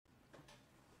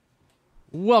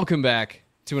Welcome back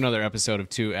to another episode of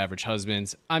Two Average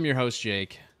Husbands. I'm your host,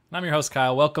 Jake. And I'm your host,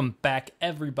 Kyle. Welcome back,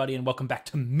 everybody, and welcome back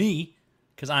to me,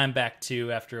 because I'm back too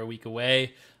after a week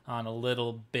away on a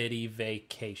little bitty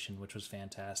vacation, which was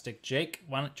fantastic. Jake,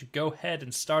 why don't you go ahead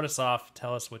and start us off?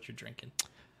 Tell us what you're drinking.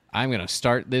 I'm going to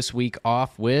start this week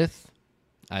off with...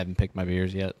 I haven't picked my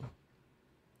beers yet.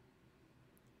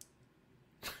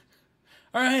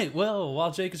 All right, well,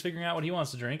 while Jake is figuring out what he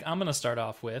wants to drink, I'm going to start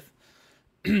off with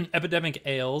Epidemic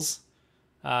Ales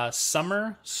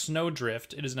Summer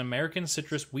Snowdrift. It is an American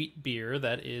citrus wheat beer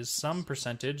that is some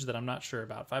percentage that I'm not sure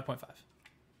about. 5.5.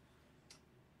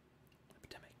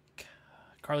 Epidemic.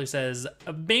 Carly says,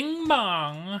 bing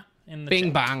bong in the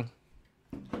Bing chat. bong.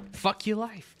 Fuck your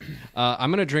life.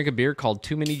 I'm going to drink a beer called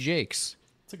Too Many Jakes.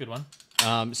 It's a good one.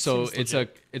 So Seems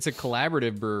it's a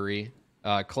collaborative brewery,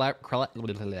 collaborative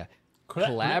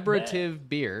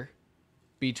beer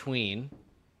between...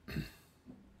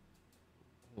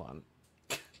 Hold on.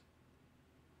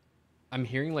 I'm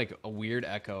hearing like a weird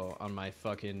echo on my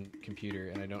fucking computer,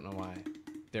 and I don't know why.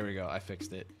 There we go. I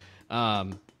fixed it.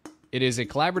 It is a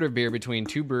collaborative beer between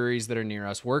two breweries that are near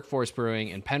us, Workforce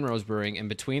Brewing and Penrose Brewing, and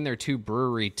between their two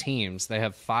brewery teams, they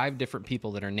have 5 different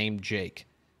people that are named Jake,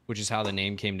 which is how the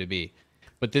name came to be.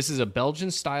 But this is a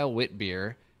Belgian-style wit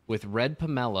beer with red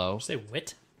pomelo. Did you say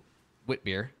wit? Wit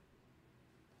beer.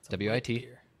 It's a W-I-T. wit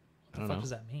beer. What the fuck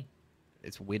does that mean?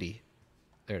 It's witty.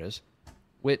 There it is.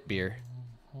 Wit beer.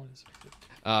 What is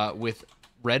it? With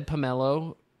red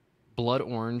pomelo, blood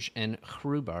orange, and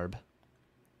rhubarb.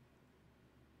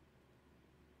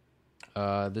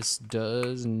 This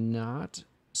does not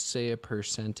say a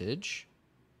percentage,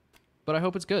 but I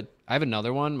hope it's good. I have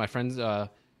another one. My friend's going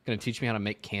to teach me how to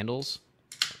make candles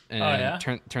and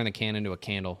turn the can into a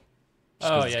candle.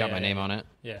 Just 'cause it's got my name on it.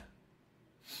 Yeah.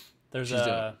 There's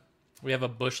we have a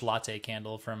Bush latte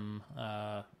candle from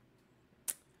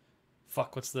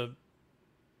what's the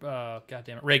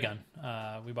goddamn it, Ray Gun.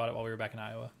 We bought it while we were back in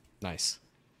Iowa. Nice.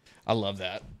 I love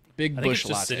that. Big I think Bush it's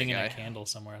just latte sitting guy. in a candle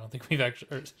somewhere. I don't think we've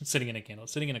actually sitting in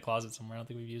a closet somewhere. I don't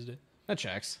think we've used it. That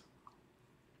checks.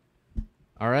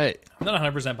 All right. I'm not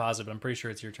 100% positive, but I'm pretty sure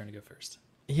it's your turn to go first.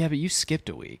 Yeah, but you skipped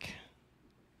a week.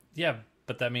 Yeah,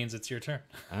 but that means it's your turn.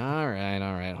 All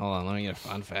right. Hold on. Let me get a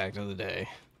fun fact of the day.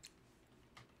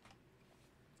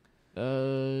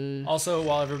 Also,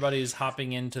 while everybody's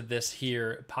hopping into this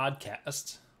here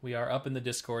podcast, we are up in the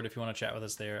Discord if you want to chat with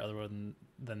us there. Other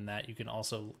than that, you can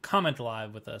also comment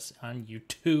live with us on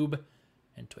YouTube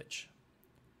and Twitch.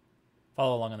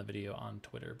 Follow along on the video on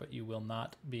Twitter, but you will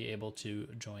not be able to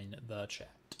join the chat.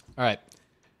 All right.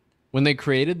 When they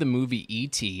created the movie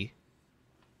E.T.,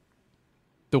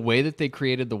 the way that they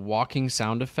created the walking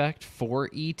sound effect for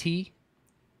E.T.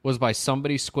 was by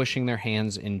somebody squishing their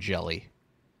hands in jelly.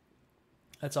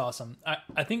 That's awesome.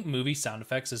 I think movie sound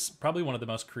effects is probably one of the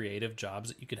most creative jobs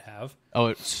that you could have. Oh,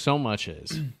 it so much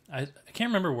is. I can't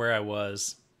remember where I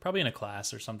was. Probably in a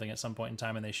class or something at some point in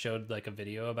time, and they showed like a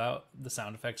video about the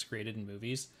sound effects created in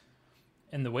movies.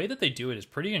 And the way that they do it is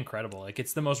pretty incredible. Like,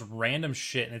 it's the most random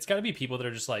shit, and it's got to be people that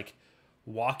are just like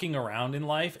walking around in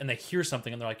life and they hear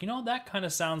something and they're like, you know, that kind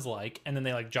of sounds like, and then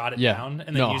they like jot it down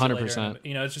and then use 100%. it later.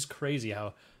 You know, it's just crazy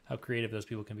how creative those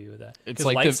people can be with that. It's Because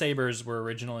like lightsabers were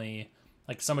originally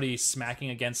like somebody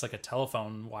smacking against like a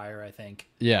telephone wire, I think.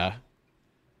 Yeah.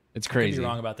 It's crazy. I could be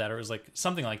wrong about that, or it was like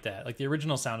something like that. Like the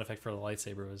original sound effect for the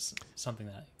lightsaber was something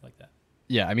like that.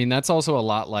 Yeah, I mean that's also a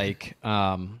lot like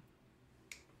the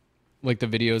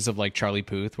videos of like Charlie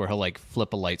Puth where he'll like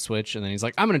flip a light switch and then he's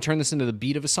like, I'm gonna turn this into the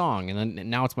beat of a song, and then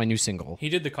now it's my new single. He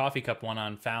did the coffee cup one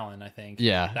on Fallon, I think.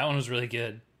 Yeah. That one was really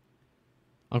good.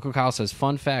 Uncle Kyle says,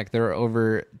 fun fact, there are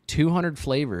over 200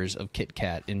 flavors of Kit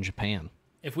Kat in Japan.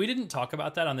 If we didn't talk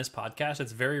about that on this podcast,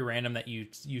 it's very random that you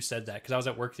said that, because I was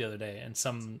at work the other day and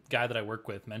some guy that I work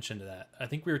with mentioned that. I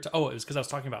think we were it was because I was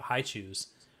talking about High Chews,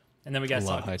 and then we got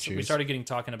talking. So we started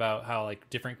talking about how like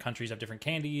different countries have different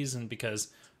candies, and because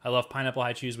I love pineapple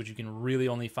High Chews, which you can really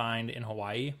only find in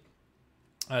Hawaii,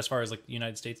 as far as like the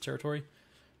United States territory,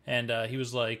 and he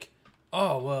was like,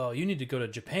 "Oh well, you need to go to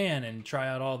Japan and try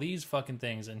out all these fucking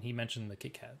things," and he mentioned the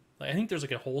Kit Kat. Like, I think there's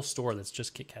like a whole store that's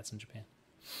just Kit Kats in Japan.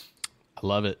 I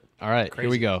love it. All right, Crazy.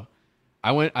 Here we go.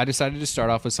 I decided to start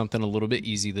off with something a little bit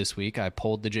easy this week. I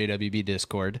pulled the JWB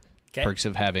Discord. Okay. Perks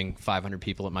of having 500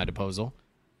 people at my disposal.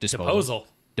 Disposal.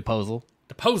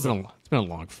 It's been a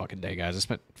long fucking day, guys. I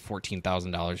spent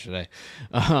 $14,000 today.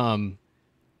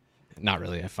 Not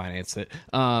really. I financed it.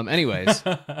 Anyways,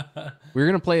 we're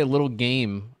going to play a little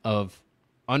game of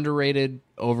underrated,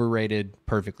 overrated,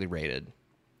 perfectly rated.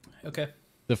 Okay.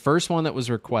 The first one that was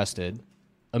requested,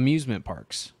 amusement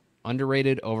parks.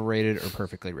 Underrated, overrated, or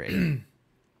perfectly rated.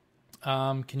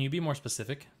 Can you be more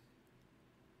specific?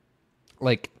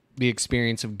 Like the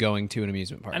experience of going to an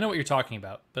amusement park. I know what you're talking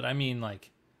about, but I mean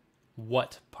like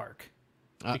what park?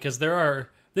 Because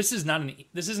this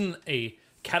isn't a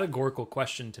categorical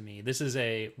question to me. This is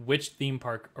a which theme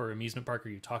park or amusement park are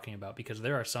you talking about? Because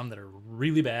there are some that are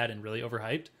really bad and really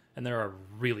overhyped, and there are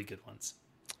really good ones.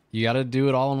 You got to do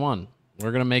it all in one.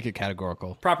 We're gonna make it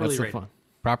categorical. Properly rated. Fun.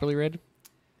 Properly rated.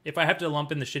 If I have to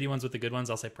lump in the shitty ones with the good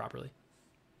ones, I'll say properly.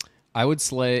 I would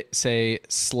say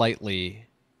slightly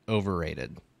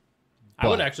overrated. I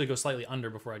would actually go slightly under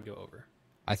before I'd go over.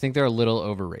 I think they're a little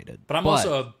overrated. But I'm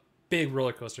also a big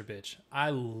roller coaster bitch.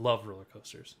 I love roller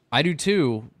coasters. I do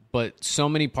too, but so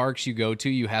many parks you go to,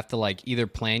 you have to like either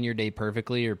plan your day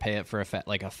perfectly or pay it for a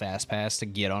fast pass to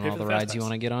get on all the rides you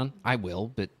want to get on. I will,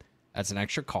 but that's an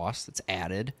extra cost that's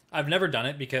added. I've never done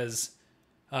it because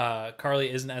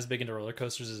Carly isn't as big into roller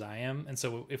coasters as I am, and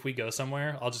so if we go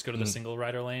somewhere, I'll just go to the single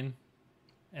rider lane,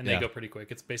 and they go pretty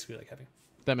quick. It's basically like having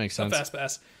that makes sense. A fast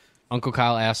pass. Uncle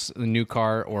Kyle asked the new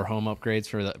car or home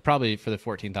upgrades probably for the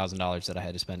 $14,000 that I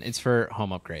had to spend. It's for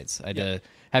home upgrades. I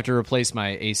have to replace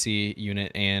my AC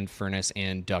unit and furnace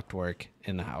and ductwork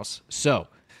in the house. So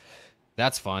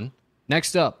that's fun.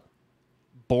 Next up,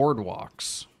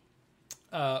 boardwalks.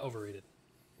 Overrated.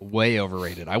 Way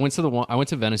overrated. I went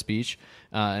to Venice Beach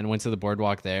and went to the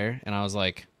boardwalk there, and I was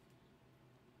like,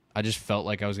 I just felt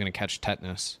like I was going to catch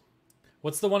tetanus.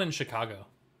 What's the one in Chicago?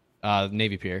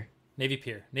 Navy Pier. Navy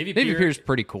Pier is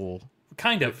pretty cool.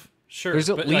 Kind of. Sure. There's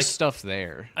at least stuff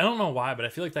there. I don't know why, but I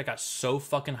feel like that got so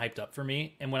fucking hyped up for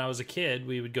me. And when I was a kid,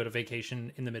 we would go to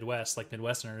vacation in the Midwest, like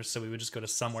Midwesterners. So we would just go to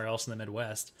somewhere else in the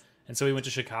Midwest. And so we went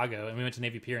to Chicago and we went to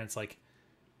Navy Pier, and it's like,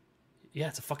 yeah,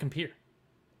 it's a fucking pier.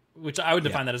 Which I would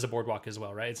define that as a boardwalk as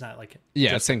well, right? It's not like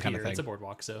it's same kind of thing. It's a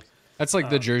boardwalk. So that's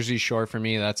like the Jersey Shore for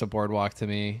me. That's a boardwalk to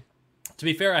me. To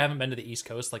be fair, I haven't been to the East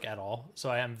Coast like at all, so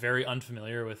I am very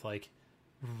unfamiliar with like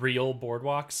real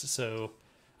boardwalks. So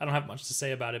I don't have much to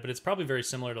say about it, but it's probably very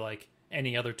similar to like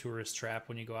any other tourist trap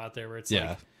when you go out there, where it's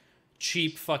like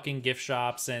cheap fucking gift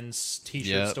shops and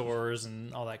t-shirt stores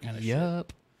and all that kind of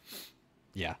shit.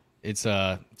 Yeah, it's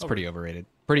pretty overrated.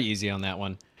 Pretty easy on that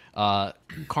one.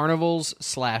 Carnivals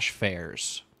 /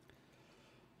 fairs.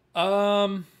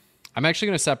 I'm actually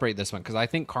going to separate this one because I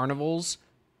think carnivals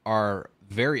are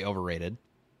very overrated,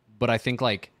 but I think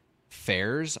like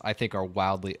fairs are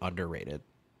wildly underrated.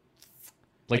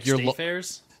 Like your state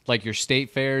fairs, like your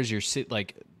state fairs,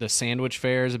 like the sandwich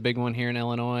fair is a big one here in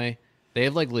Illinois. They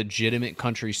have like legitimate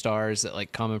country stars that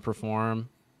like come and perform,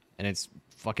 and it's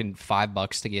fucking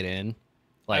 $5 to get in.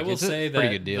 Like, I will say pretty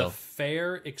that good deal. The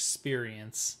fair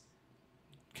experience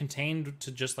contained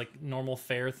to just like normal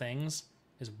fair things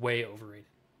is way overrated.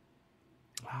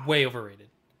 Wow. Way overrated.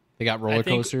 They got roller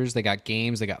coasters, they got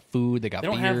games, they got food, they got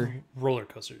beer. They don't have roller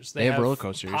coasters. They have roller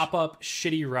coasters. Pop-up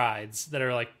shitty rides that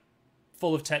are like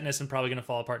full of tetanus and probably going to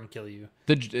fall apart and kill you.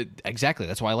 Exactly.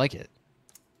 That's why I like it.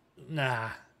 Nah.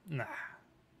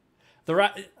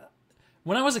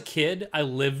 When I was a kid, I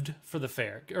lived for the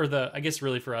fair, or I guess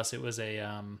really for us, it was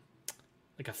a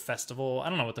like a festival. I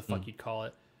don't know what the fuck you'd call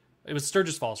it. It was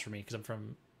Sturgis Falls for me because I'm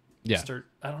from. I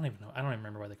don't even know. I don't even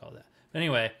remember why they called it that. But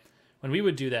anyway, when we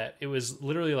would do that, it was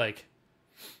literally like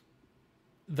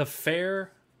the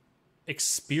fair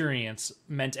experience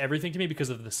meant everything to me because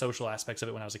of the social aspects of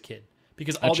it when I was a kid.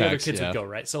 Because all the other kids would go,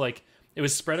 right? So like it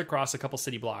was spread across a couple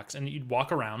city blocks, and you'd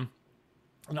walk around,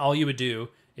 and all you would do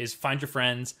is find your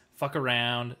friends, fuck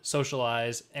around,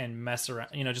 socialize, and mess around,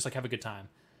 just like have a good time.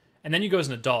 And then you go as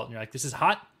an adult and you're like, this is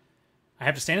hot. I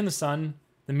have to stand in the sun.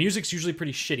 The music's usually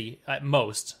pretty shitty at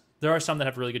most. There are some that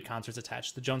have really good concerts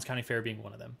attached. The Jones County Fair being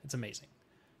one of them. It's amazing.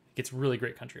 It gets really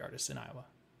great country artists in Iowa.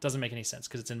 Doesn't make any sense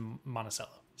because it's in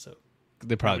Monticello. So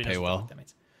they probably pay well. That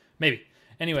means. Maybe.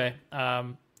 Anyway,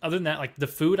 other than that, like the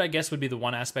food, I guess would be the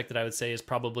one aspect that I would say is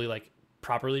probably like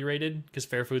properly rated because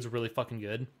fair food's really fucking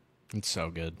good. It's so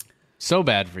good. So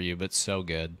bad for you, but so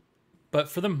good. But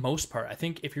for the most part, I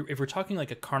think if we're talking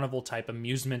like a carnival type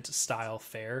amusement style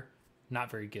fair,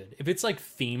 not very good. If it's like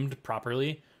themed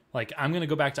properly, like I'm going to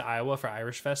go back to Iowa for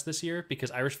Irish Fest this year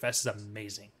because Irish Fest is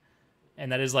amazing.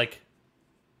 And that is like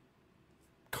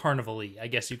carnival-y, I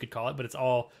guess you could call it, but it's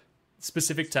all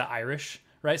specific to Irish,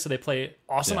 right? So they play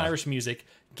awesome Irish music.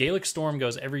 Gaelic Storm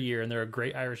goes every year, and they're a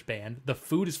great Irish band. The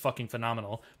food is fucking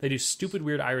phenomenal. They do stupid,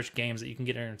 weird Irish games that you can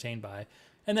get entertained by.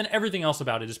 And then everything else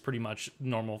about it is pretty much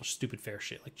normal, stupid fair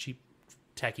shit, like cheap,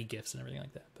 tacky gifts and everything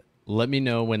like that. But let me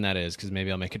know when that is, because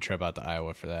maybe I'll make a trip out to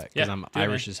Iowa for that, because I'm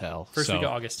Irish as hell. First week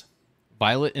of August.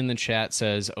 Violet in the chat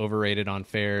says overrated on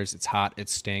fares. It's hot. It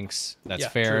stinks. That's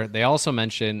fair. True. They also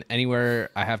mention anywhere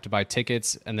I have to buy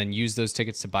tickets and then use those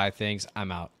tickets to buy things,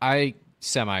 I'm out. I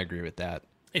semi-agree with that.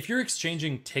 If you're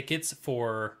exchanging tickets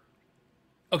for...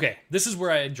 Okay, this is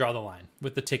where I draw the line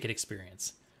with the ticket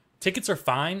experience. Tickets are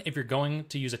fine if you're going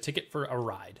to use a ticket for a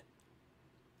ride.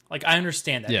 Like, I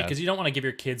understand that because you don't want to give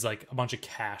your kids, like, a bunch of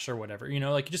cash or whatever. You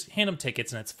know, like, you just hand them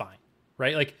tickets and it's fine,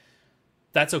 right? Like,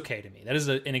 that's okay to me. That is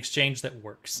an exchange that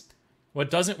works. What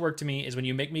doesn't work to me is when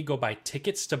you make me go buy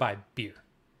tickets to buy beer.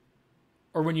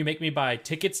 Or when you make me buy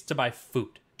tickets to buy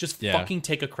food. Just fucking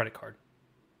take a credit card.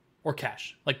 Or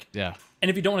cash. Like, and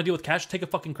if you don't want to deal with cash, take a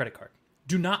fucking credit card.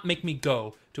 Do not make me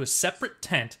go to a separate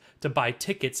tent to buy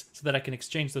tickets so that I can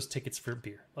exchange those tickets for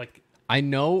beer. Like, I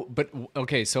know, but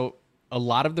okay, so a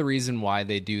lot of the reason why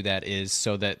they do that is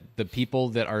so that the people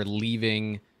that are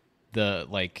leaving the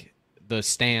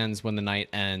stands when the night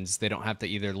ends, they don't have to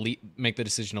either make the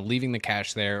decision of leaving the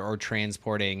cash there or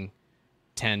transporting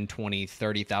 $10, $20,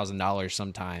 $30,000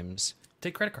 sometimes.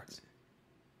 Take credit cards.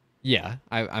 Yeah,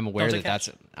 I'm aware that that's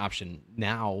an option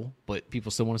now, but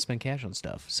people still want to spend cash on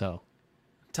stuff. So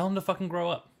tell them to fucking grow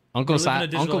up. Uncle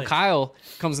Kyle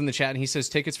comes in the chat and he says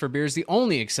tickets for beer is the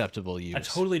only acceptable use. I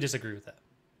totally disagree with that.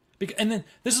 And then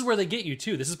this is where they get you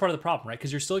too. This is part of the problem, right?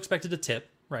 Because you're still expected to tip,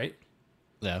 right?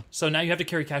 Yeah. So now you have to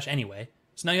carry cash anyway.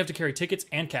 So now you have to carry tickets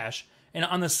and cash. And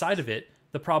on the side of it,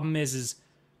 the problem is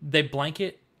they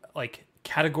blanket like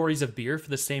categories of beer for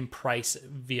the same price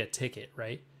via ticket,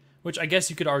 right? Which I guess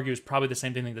you could argue is probably the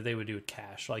same thing that they would do with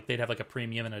cash. Like they'd have like a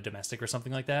premium and a domestic or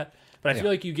something like that. But I feel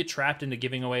like you get trapped into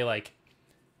giving away like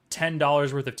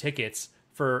 $10 worth of tickets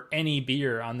for any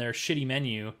beer on their shitty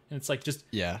menu. And it's like, just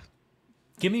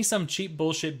give me some cheap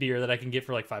bullshit beer that I can get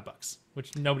for like $5,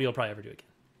 which nobody will probably ever do again.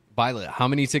 Violet, how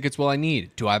many tickets will I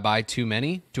need? Do I buy too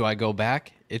many? Do I go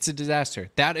back? It's a disaster.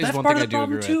 That's one thing I do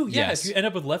agree too. with. Yeah, yes. If you end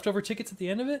up with leftover tickets at the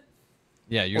end of it.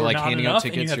 Yeah, you're like handing out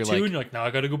tickets. And you have you're two, like, and you're like, now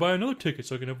I got to go buy another ticket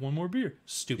so I can have one more beer.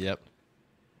 Stupid. Yep.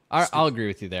 I'll agree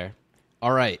with you there.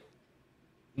 All right.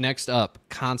 Next up,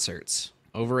 concerts.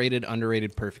 Overrated,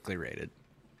 underrated, perfectly rated.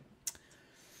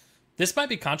 This might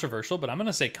be controversial, but I'm going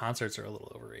to say concerts are a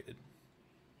little overrated.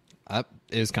 It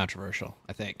is controversial,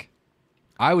 I think.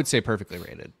 I would say perfectly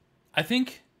rated. I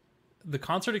think the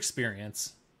concert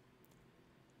experience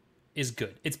is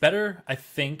good. It's better, I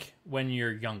think, when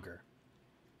you're younger.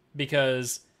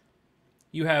 Because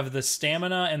you have the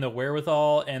stamina and the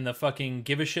wherewithal and the fucking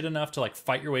give a shit enough to like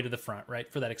fight your way to the front, right?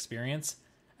 For that experience.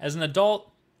 As an adult,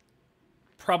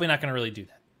 probably not going to really do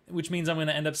that. Which means I'm going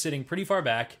to end up sitting pretty far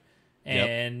back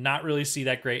and not really see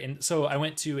that great. And so I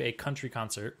went to a country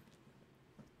concert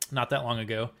not that long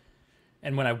ago.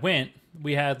 And when I went,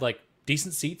 we had like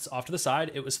decent seats off to the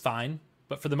side. It was fine.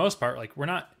 But for the most part, like we're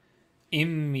not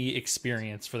in the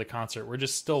experience for the concert. We're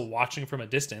just still watching from a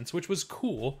distance, which was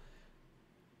cool.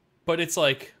 But it's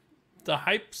like the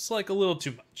hype's like a little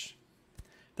too much.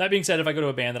 That being said, if I go to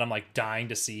a band that I'm like dying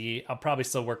to see, I'll probably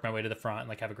still work my way to the front and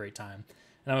like have a great time.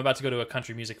 And I'm about to go to a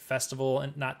country music festival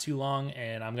in not too long,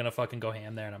 and I'm gonna fucking go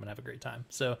ham there and I'm gonna have a great time.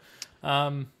 So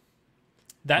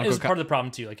that is part of the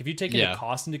problem too. Like if you take into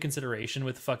cost into consideration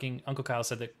with fucking Uncle Kyle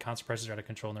said that concert prices are out of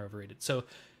control and they're overrated. So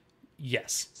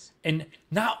yes. And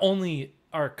not only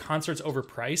are concerts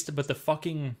overpriced, but the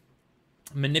fucking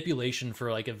manipulation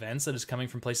for like events that is coming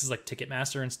from places like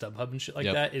Ticketmaster and StubHub and shit like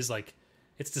that is like,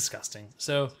 it's disgusting.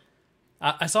 So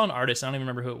I saw an artist. I don't even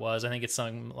remember who it was. I think it's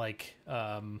some like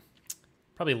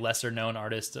probably lesser known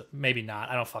artist. Maybe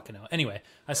not. I don't fucking know. Anyway,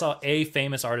 I saw a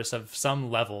famous artist of some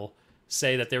level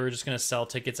say that they were just going to sell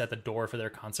tickets at the door for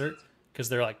their concert because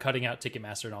they're like cutting out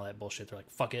Ticketmaster and all that bullshit. They're like,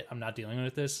 fuck it. I'm not dealing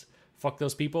with this. Fuck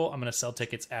those people. I'm going to sell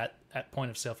tickets at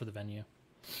point of sale for the venue.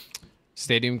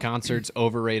 Stadium concerts,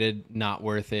 overrated, not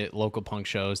worth it. Local punk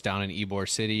shows down in Ybor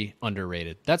City,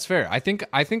 underrated. That's fair. I think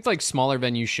like smaller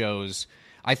venue shows,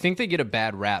 I think they get a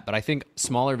bad rap, but I think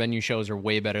smaller venue shows are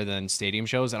way better than stadium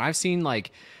shows. And I've seen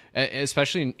like,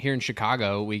 especially here in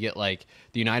Chicago, we get like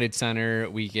the United Center,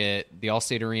 we get the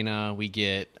Allstate Arena, we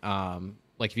get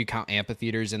like if you count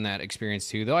amphitheaters in that experience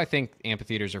too, though I think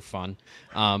amphitheaters are fun.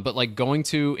 But like going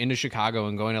into Chicago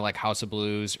and going to like House of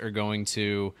Blues or going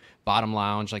to Bottom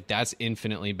Lounge, like that's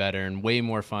infinitely better and way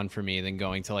more fun for me than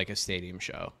going to like a stadium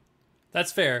show.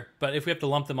 That's fair. But if we have to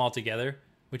lump them all together,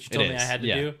 which you told me I had to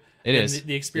do,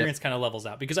 the experience kind of levels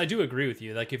out. Because I do agree with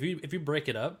you. Like if you break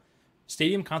it up,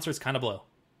 stadium concerts kind of blow.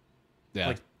 Yeah.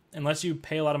 Like unless you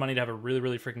pay a lot of money to have a really,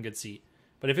 really freaking good seat.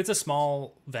 But if it's a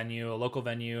small venue, a local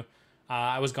venue,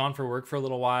 I was gone for work for a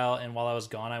little while, and while I was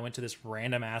gone, I went to this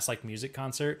random ass like music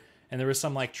concert, and there was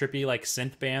some like trippy like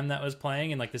synth band that was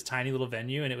playing in like this tiny little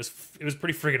venue, and it was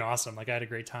pretty freaking awesome. Like I had a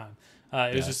great time.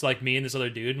 It was just like me and this other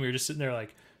dude, and we were just sitting there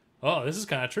like, oh, this is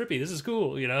kind of trippy. This is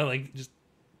cool, you know, like just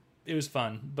it was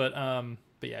fun. But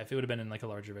yeah, if it would have been in like a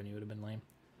larger venue, it would have been lame.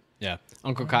 Yeah,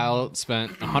 Uncle Kyle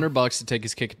spent $100 to take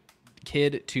his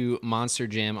kid to Monster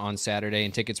Jam on Saturday,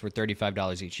 and tickets were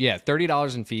 $35 each. Yeah,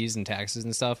 $30 in fees and taxes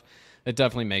and stuff. It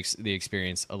definitely makes the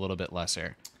experience a little bit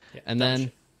lesser. Yeah, and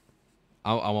then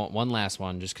I want one last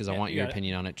one, just because I want your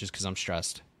opinion on it, just because I'm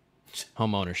stressed.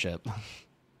 Home ownership.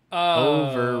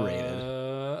 Overrated.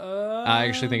 I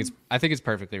actually think it's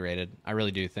perfectly rated. I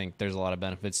really do think there's a lot of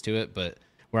benefits to it, but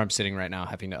where I'm sitting right now,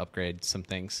 having to upgrade some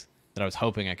things that I was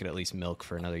hoping I could at least milk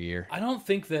for another year. I don't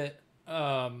think that.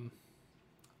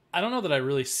 I don't know that I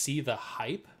really see the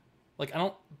hype. Like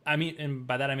and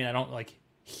by that I mean I don't like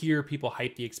hear people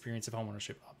hype the experience of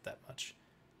homeownership up that much.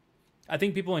 I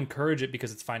think people encourage it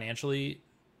because it's financially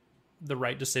the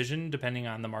right decision depending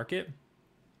on the market.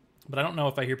 But I don't know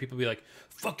if I hear people be like,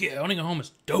 fuck yeah, owning a home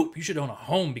is dope. You should own a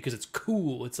home because it's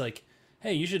cool. It's like,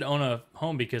 hey, you should own a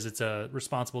home because it's a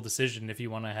responsible decision if you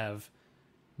want to have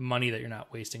money that you're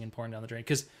not wasting and pouring down the drain.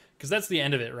 Because that's the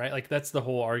end of it, right? Like that's the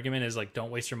whole argument is like,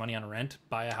 don't waste your money on rent.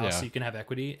 Buy a house so you can have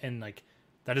equity. And like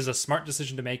that is a smart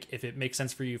decision to make if it makes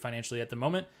sense for you financially at the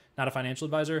moment. Not a financial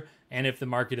advisor, and if the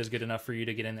market is good enough for you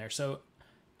to get in there. So,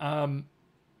 I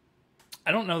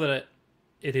don't know that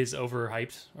it is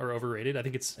overhyped or overrated. I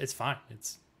think it's fine.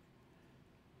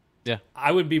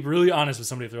 I would be really honest with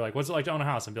somebody if they're like, "What's it like to own a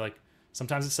house?" And be like,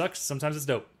 "Sometimes it sucks. Sometimes it's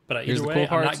dope." But either way,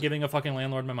 I'm not giving a fucking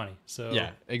landlord my money. So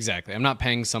yeah, exactly. I'm not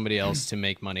paying somebody else to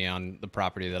make money on the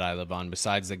property that I live on,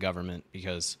 besides the government,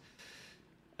 because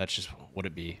that's just what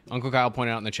it be. Uncle Kyle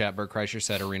pointed out in the chat, Bert Kreischer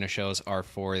said arena shows are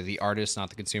for the artist,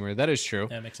 not the consumer. That is true.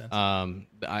 Yeah, that makes sense.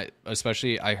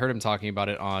 I heard him talking about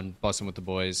it on Bussin' with the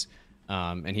Boys,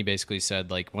 and he basically said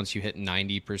like once you hit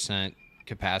 90%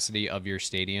 capacity of your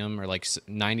stadium, or like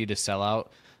 90 to sell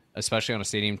out, especially on a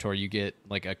stadium tour, you get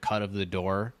like a cut of the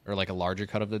door, or like a larger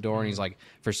cut of the door. Mm-hmm. And he's like,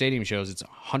 for stadium shows, it's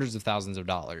hundreds of thousands of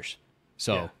dollars.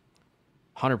 So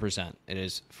 100% it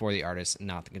is for the artist,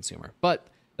 not the consumer. But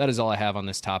that is all I have on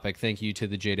this topic. Thank you to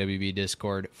the JWB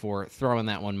Discord for throwing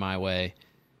that one my way.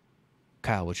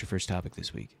 Kyle, what's your first topic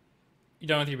this week? You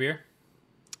done with your beer?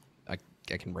 I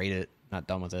can rate it. Not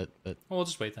done with it, but well, we'll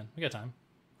just wait then. We got time.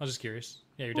 I was just curious.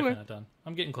 Yeah, you're definitely not done.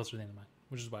 I'm getting closer to the end of mine,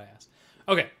 which is why I asked.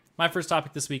 Okay, my first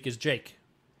topic this week is Jake.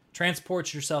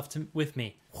 Transport yourself with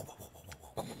me.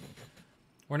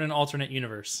 We're in an alternate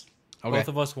universe. Okay. Both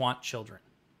of us want children.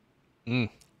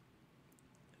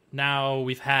 Now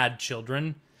we've had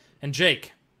children. And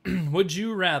Jake, would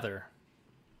you rather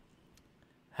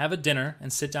have a dinner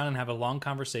and sit down and have a long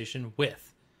conversation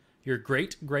with your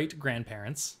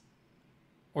great-great-grandparents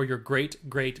or your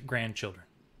great-great-grandchildren?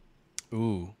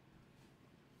 Ooh.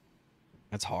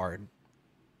 That's hard.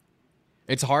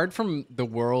 It's hard from the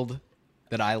world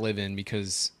that I live in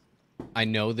because I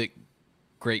know that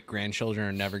great-grandchildren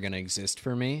are never going to exist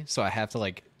for me. So I have to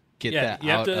like get that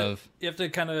out of... You have to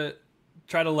kind of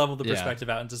try to level the perspective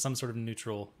out into some sort of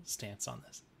neutral stance on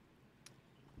this.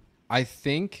 I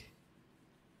think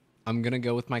I'm going to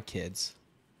go with my kids.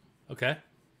 Okay.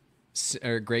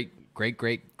 Or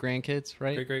great-great-grandkids,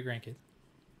 right? Great-great-grandkids.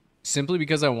 Simply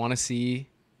because I want to see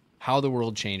how the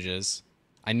world changes.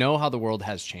 I know how the world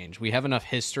has changed. We have enough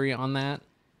history on that.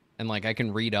 And like I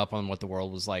can read up on what the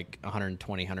world was like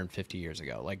 120, 150 years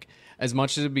ago. Like as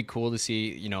much as it'd be cool to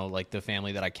see, you know, like the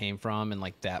family that I came from and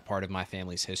like that part of my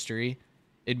family's history,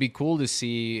 it'd be cool to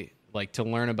see, like, to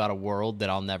learn about a world that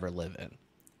I'll never live in.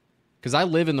 Because I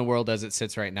live in the world as it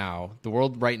sits right now. The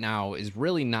world right now is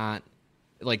really not,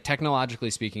 like,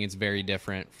 technologically speaking, it's very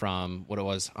different from what it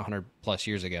was 100 plus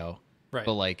years ago. Right.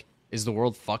 But like, is the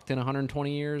world fucked in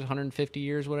 120 years, 150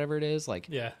 years, whatever it is? Like,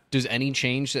 yeah. Does any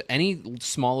change, any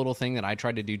small little thing that I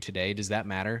tried to do today, does that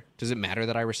matter? Does it matter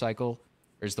that I recycle?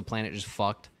 Or is the planet just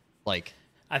fucked? Like,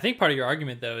 I think part of your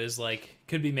argument, though, is like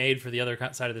could be made for the other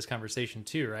side of this conversation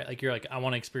too, right? Like you're like, I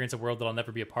want to experience a world that I'll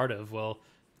never be a part of. Well,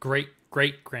 great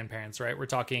grandparents, right? We're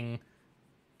talking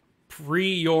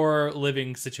pre your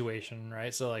living situation,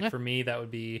 right? So like for me, that would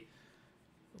be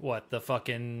what, the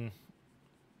fucking,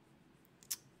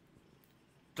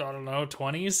 I don't know,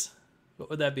 20s? What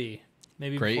would that be?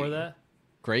 Maybe before that?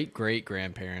 Great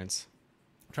grandparents.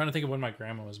 I'm trying to think of when my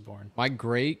grandma was born. My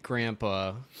great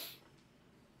grandpa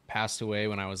passed away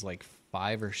when I was like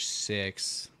 5 or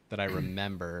 6 that I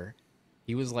remember.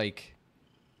 He was like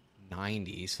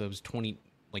 90, so it was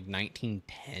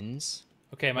 1910s.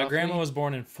 Okay, my grandma was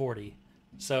born in 40.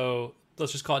 So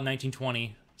let's just call it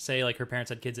 1920. Say like her parents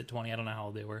had kids at 20. I don't know how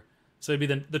old they were. So it'd be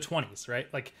the 20s,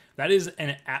 right? Like that is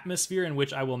an atmosphere in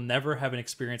which I will never have an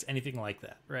experience anything like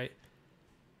that, right?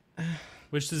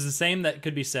 Which is the same that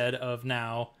could be said of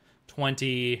now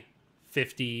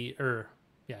 2050 or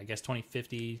yeah, I guess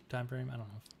 2050 time frame. I don't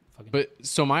know. But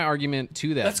so my argument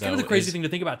to that, that's kind of the crazy thing to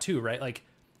think about too, right? Like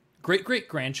great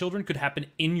grandchildren could happen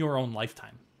in your own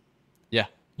lifetime. Yeah.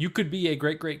 You could be a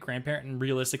great grandparent and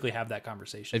realistically have that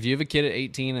conversation. If you have a kid at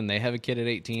 18 and they have a kid at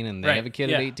 18 and they have a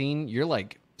kid at 18, you're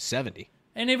like 70.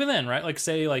 And even then, right? Like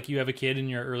say like you have a kid in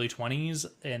your early 20s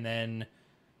and then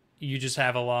you just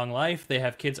have a long life. They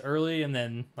have kids early and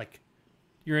then like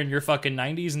you're in your fucking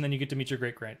 90s and then you get to meet your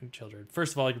great grandchildren.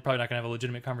 First of all, you're probably not going to have a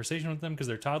legitimate conversation with them because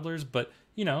they're toddlers, but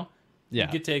you know, you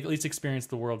get to at least experience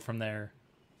the world from the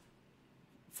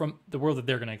world that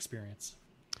they're going to experience.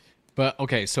 But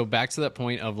okay, so back to that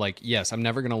point of like, yes, I'm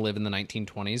never going to live in the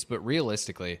 1920s, but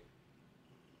realistically,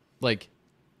 like,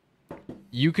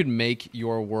 you could make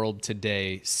your world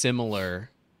today similar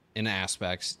in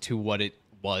aspects to what it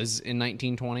was in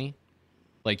 1920.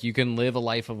 Like, you can live a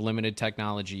life of limited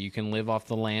technology. You can live off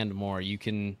the land more. You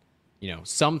can,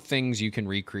 some things you can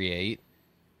recreate,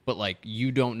 but like,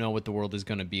 you don't know what the world is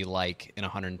going to be like in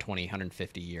 120,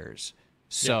 150 years.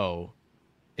 So,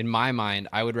 in my mind,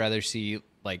 I would rather see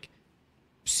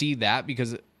that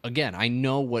because, again, I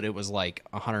know what it was like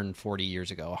 140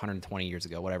 years ago, 120 years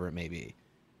ago, whatever it may be.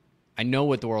 I know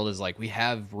what the world is like. We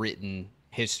have written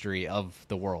history of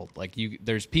the world. Like,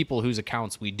 there's people whose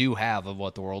accounts we do have of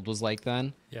what the world was like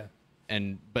then. Yeah.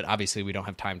 But obviously we don't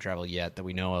have time travel yet that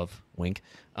we know of. Wink.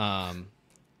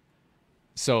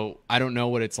 So I don't know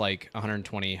what it's like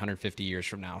 120, 150 years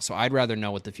from now. So I'd rather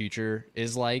know what the future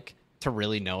is like to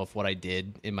really know if what I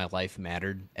did in my life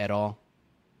mattered at all.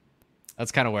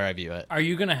 That's kind of where I view it. Are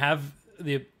you going to have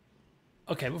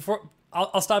okay, before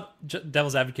I'll stop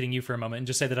devil's advocating you for a moment and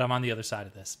just say that I'm on the other side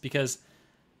of this because,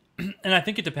 and I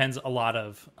think it depends a lot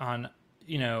on,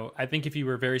 I think if you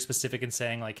were very specific in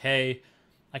saying like, hey,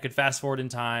 I could fast forward in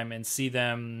time and see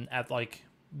them at like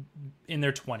in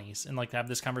their 20s and like have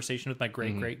this conversation with my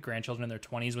great grandchildren in their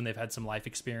 20s when they've had some life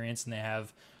experience and they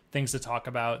have things to talk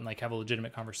about and like have a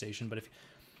legitimate conversation. But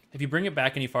if you bring it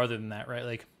back any farther than that, right?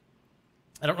 Like,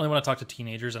 I don't really want to talk to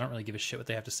teenagers. I don't really give a shit what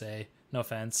they have to say. No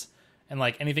offense. And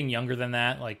like anything younger than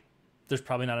that, like there's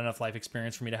probably not enough life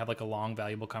experience for me to have like a long,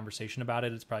 valuable conversation about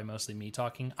it. It's probably mostly me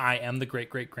talking. I am the great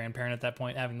grandparent at that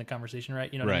point having the conversation,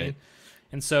 right? You know what I mean?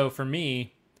 And so for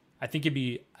me, I think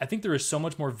there is so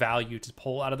much more value to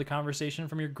pull out of the conversation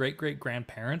from your great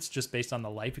grandparents just based on the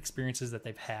life experiences that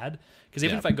they've had. Because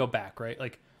even if I go back, right,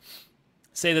 like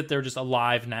say that they're just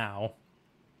alive now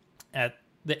at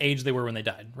the age they were when they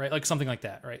died, right? Like something like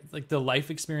that, right? Like the life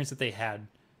experience that they had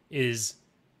is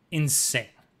insane.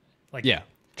 Like, yeah,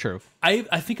 true. I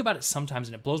think about it sometimes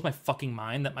and it blows my fucking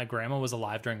mind that my grandma was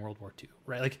alive during World War II,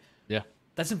 right? Like, yeah,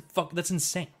 that's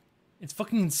insane. It's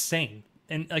fucking insane.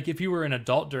 And like, if you were an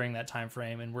adult during that time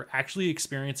frame and were actually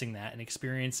experiencing that and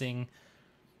experiencing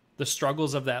the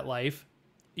struggles of that life,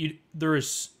 there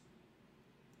is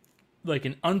like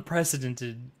an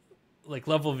unprecedented like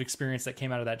level of experience that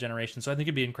came out of that generation. So I think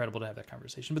it'd be incredible to have that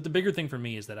conversation. But the bigger thing for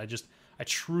me is that I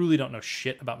truly don't know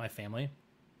shit about my family.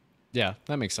 Yeah,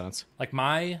 that makes sense. Like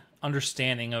my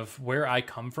understanding of where I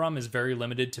come from is very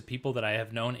limited to people that I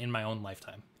have known in my own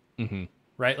lifetime. Mm-hmm.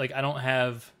 Right? Like I don't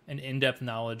have an in-depth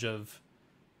knowledge of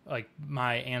like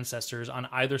my ancestors on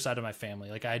either side of my family.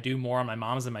 Like I do more on my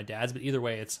mom's than my dad's, but either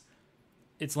way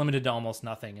it's limited to almost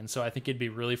nothing. And so I think it'd be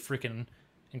really freaking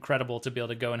incredible to be able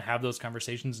to go and have those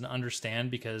conversations and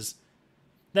understand, because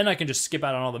then I can just skip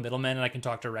out on all the middlemen and I can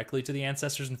talk directly to the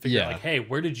ancestors and figure out like, hey,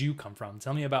 where did you come from?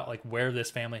 Tell me about like where this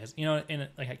family has, and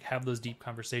like have those deep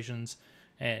conversations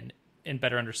and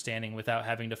better understanding without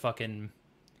having to fucking,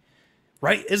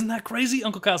 right? Isn't that crazy?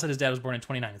 Uncle Kyle said his dad was born in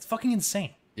 29. It's fucking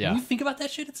insane. Yeah. When you think about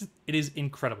that shit, it is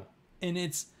incredible. And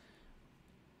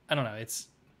I don't know.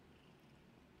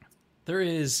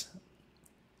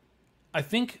 I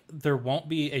think there won't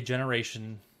be a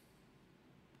generation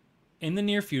in the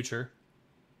near future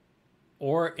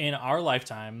or in our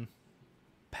lifetime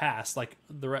past, like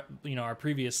our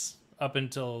previous up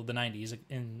until the 90s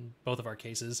in both of our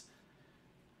cases,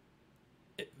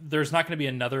 there's not going to be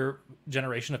another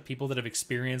generation of people that have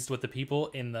experienced what the people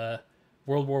in the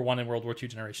World War I and World War II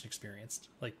generation experienced.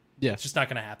 Like, it's just not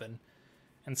going to happen.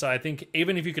 And so I think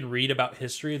even if you can read about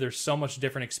history, there's so much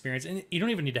different experience. And you don't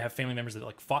even need to have family members that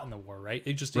like fought in the war, right?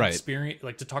 They just experience,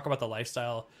 like to talk about the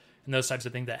lifestyle and those types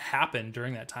of things that happened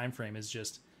during that time frame is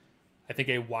just, I think,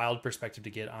 a wild perspective to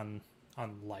get on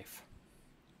life.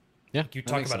 Yeah. Like you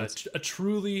talk about a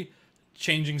truly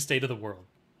changing state of the world.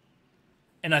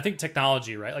 And I think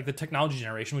technology, right? Like the technology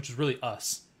generation, which is really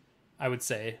us. I would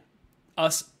say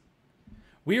us,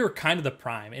 we are kind of the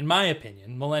prime, in my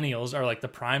opinion. Millennials are like the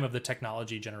prime of the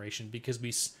technology generation because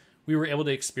we were able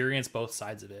to experience both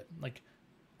sides of it. Like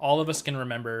all of us can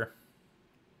remember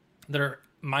that are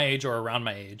my age or around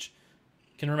my age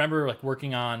can remember like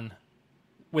working on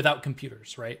without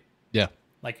computers, right? Yeah.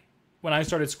 Like when I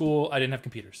started school, I didn't have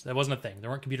computers. That wasn't a thing. There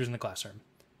weren't computers in the classroom.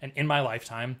 And in my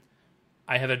lifetime,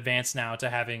 I have advanced now to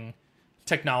having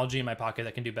technology in my pocket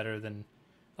that can do better than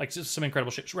like just some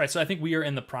incredible shit. Right. So I think we are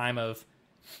in the prime of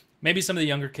maybe some of the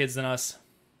younger kids than us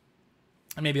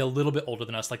and maybe a little bit older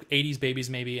than us, like 80s babies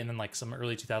maybe, and then like some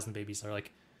early 2000 babies are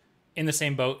like in the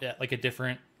same boat at like a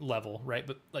different level, right?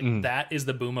 But like that is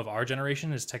the boom of our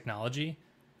generation is technology.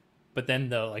 But then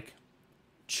the like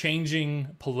changing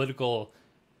political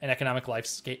and economic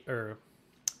lifescape or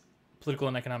political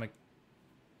and economic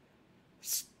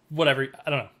whatever, I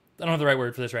don't know. I don't have the right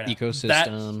word for this right now.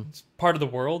 Ecosystem. That part of the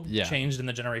world changed in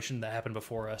the generation that happened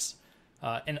before us.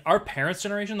 And our parents'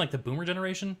 generation, like the boomer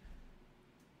generation,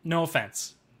 no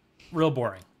offense, real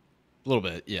boring. A little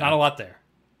bit, yeah. Not a lot there.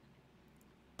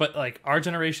 But like our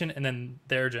generation and then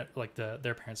their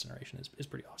parents' generation is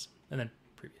pretty awesome. And then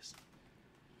previous.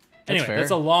 Anyway, that's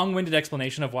a long-winded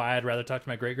explanation of why I'd rather talk to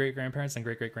my great-great-grandparents than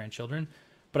great-great-grandchildren.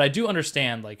 But I do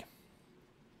understand, like,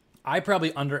 I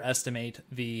probably underestimate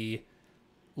the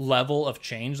level of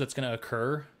change that's going to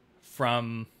occur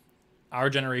from our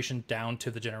generation down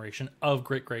to the generation of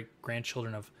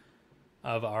great-great-grandchildren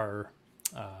of our,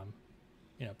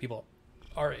 people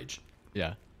our age.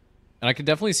 Yeah. And I can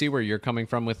definitely see where you're coming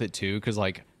from with it, too, because,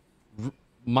 like,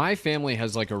 my family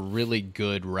has, like, a really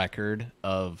good record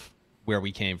of where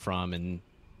we came from and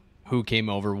who came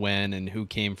over when and who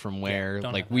came from where.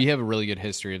 Like, we have a really good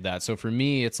history of that. So for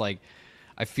me, it's like,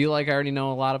 I feel like I already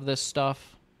know a lot of this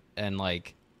stuff. And,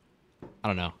 like, I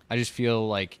don't know. I just feel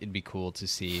like it'd be cool to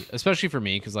see, especially for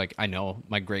me, because, like, I know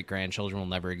my great-grandchildren will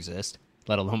never exist,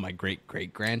 let alone my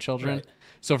great-great-grandchildren. Right.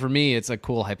 So for me, it's a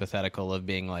cool hypothetical of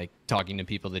being, like, talking to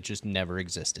people that just never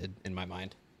existed in my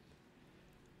mind.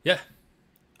 Yeah.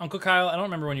 Uncle Kyle, I don't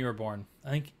remember when you were born.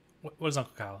 I think, what is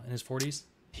Uncle Kyle? In his 40s?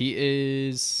 He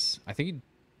is, I think he... Did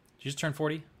you just turn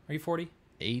 40? Are you 40?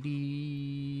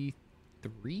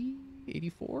 83?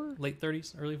 84? Late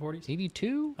 30s? Early 40s?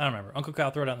 82? I don't remember. Uncle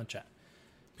Kyle, throw it out in the chat.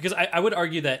 Because I would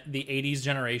argue that the 80s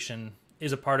generation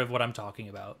is a part of what I'm talking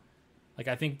about. Like,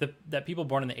 I think that people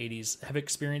born in the 80s have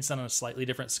experienced that on a slightly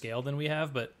different scale than we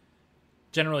have, but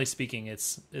generally speaking,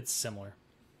 it's similar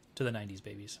to the 90s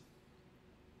babies.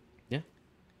 Yeah.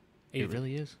 It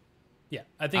really is. Yeah,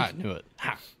 I think... I knew it.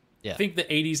 Ha. Yeah. I think the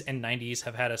 80s and 90s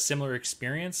have had a similar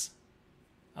experience.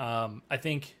 I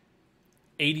think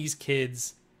 80s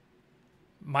kids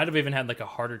might have even had like a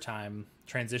harder time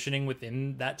transitioning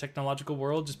within that technological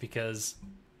world just because,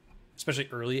 especially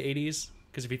early 80s,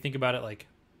 because if you think about it, like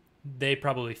they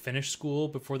probably finished school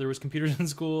before there was computers in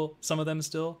school, some of them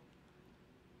still.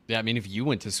 Yeah, I mean, if you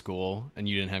went to school and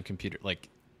you didn't have computer, like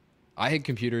I had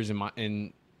computers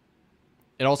in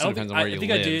it also depends on where you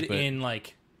lived. I think I did in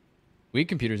like... We had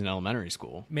computers in elementary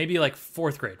school. Maybe like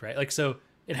 4th grade, right? Like, so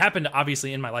it happened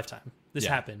obviously in my lifetime. This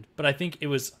happened, but I think it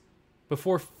was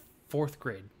before 4th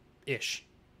grade-ish.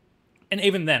 And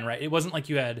even then, right? It wasn't like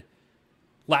you had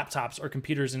laptops or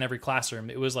computers in every classroom.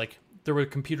 It was like there were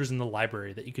computers in the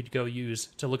library that you could go use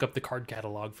to look up the card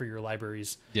catalog for your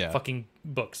library's fucking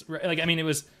books. Right? Like, I mean, it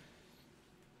was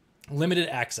limited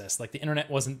access. Like, the internet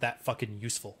wasn't that fucking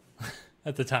useful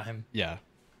at the time. Yeah.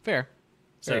 Fair.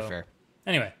 Very fair.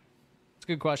 Anyway. It's a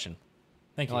good question.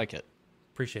 Thank you. I like it.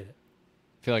 Appreciate it.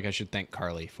 I feel like I should thank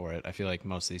Carly for it. I feel like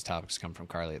most of these topics come from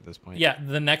Carly at this point. Yeah,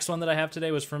 the next one that I have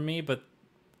today was from me, but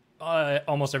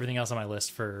almost everything else on my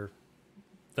list for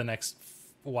the next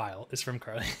while is from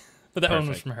Carly. But that one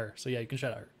was from her. So yeah, you can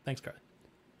shout out her. Thanks, Carly.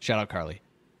 Shout out Carly.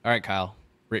 All right, Kyle.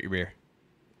 Rate your beer.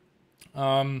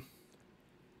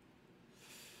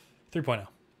 3.0.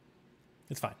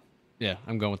 It's fine. Yeah,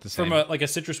 I'm going with the same. From a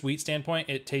citrus wheat standpoint,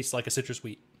 it tastes like a citrus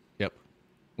wheat. Yep.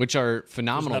 Which are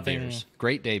phenomenal beers.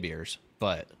 Great day beers,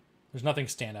 but... There's nothing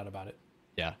standout about it.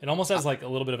 Yeah. It almost has like a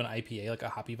little bit of an IPA, like a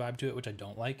hoppy vibe to it, which I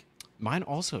don't like. Mine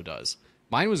also does.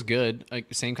 Mine was good.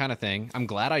 Like, same kind of thing. I'm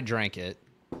glad I drank it,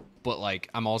 but like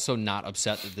I'm also not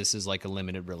upset that this is like a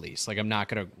limited release. Like I'm not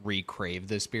going to re-crave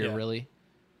this beer really.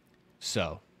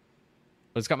 So,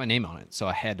 but it's got my name on it, so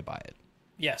I had to buy it.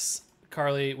 Yes.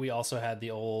 Carly, we also had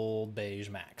the old beige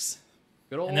Max.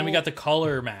 Good old... And then we got the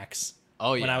color Max.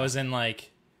 Oh, yeah. When I was in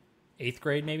like 8th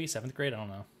grade, maybe 7th grade. I don't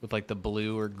know. With like the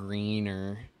blue or green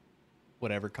or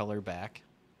whatever color back.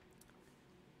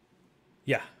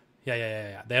 Yeah.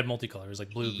 They had multicolors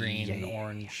like blue, green, and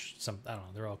orange. I don't know.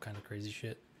 They're all kind of crazy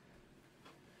shit.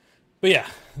 But yeah,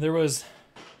 there was,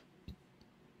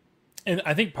 and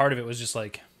I think part of it was just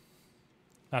like,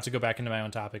 not to go back into my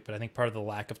own topic, but I think part of the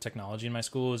lack of technology in my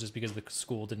school is just because the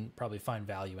school didn't probably find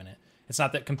value in it. It's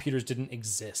not that computers didn't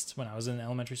exist when I was in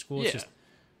elementary school. It's just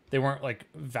they weren't like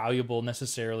valuable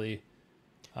necessarily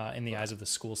in the eyes of the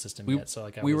school system yet. So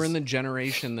like we were in the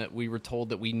generation that we were told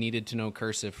that we needed to know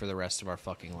cursive for the rest of our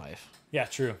fucking life. Yeah,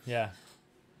 true. Yeah.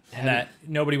 And that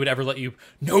nobody will ever let you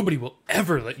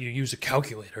use a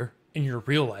calculator in your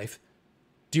real life.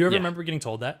 Do you ever remember getting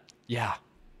told that? Yeah.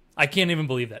 I can't even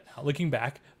believe that now. Looking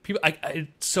back, people, I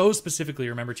so specifically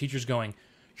remember teachers going,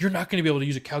 "You're not going to be able to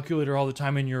use a calculator all the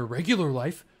time in your regular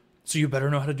life, so you better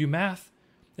know how to do math."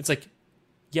 It's like,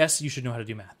 yes, you should know how to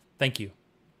do math. Thank you.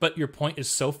 But your point is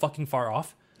so fucking far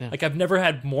off. Yeah. Like, I've never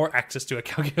had more access to a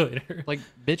calculator. Like,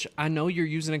 bitch, I know you're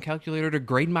using a calculator to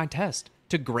grade my test,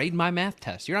 to grade my math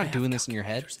test. You're not doing this in your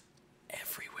head.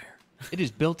 Everywhere. It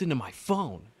is built into my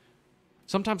phone.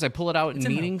 Sometimes I pull it out in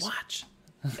meetings. My watch.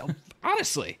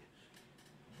 Honestly.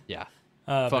 Yeah.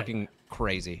 Fucking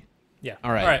crazy. Yeah.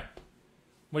 All right.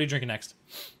 What are you drinking next?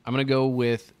 I'm going to go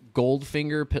with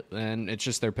Goldfinger, and it's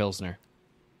just their Pilsner.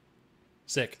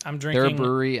 Sick. I'm drinking... They're a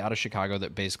brewery out of Chicago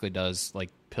that basically does, like,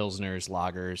 Pilsners,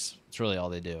 lagers. It's really all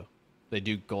they do. They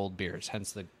do gold beers,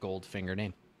 hence the Goldfinger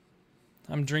name.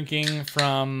 I'm drinking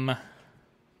from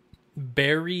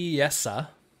Berryessa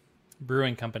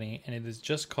Brewing Company, and it is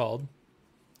just called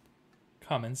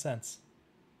Common Sense.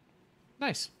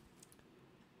 Nice.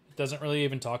 It doesn't really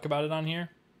even talk about it on here.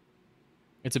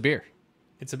 It's a beer.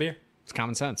 It's a beer. It's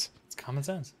common sense. It's common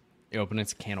sense. You open it,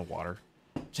 it's a can of water.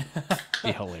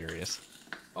 Be hilarious.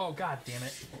 Oh, god damn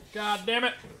it. God damn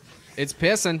it. It's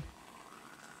pissing.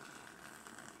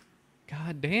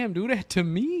 God damn, do that to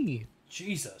me.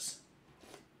 Jesus.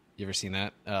 You ever seen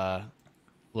that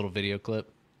little video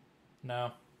clip?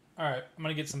 No. All right, I'm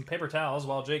going to get some paper towels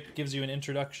while Jake gives you an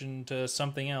introduction to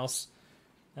something else,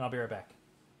 and I'll be right back.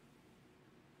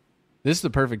 This is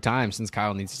the perfect time since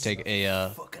Kyle needs to take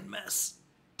fucking mess.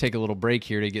 Take a little break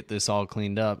here to get this all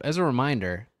cleaned up. As a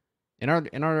reminder, in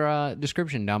our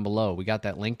description down below, we got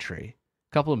that link tree.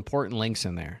 A couple important links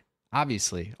in there.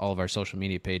 Obviously, all of our social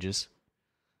media pages.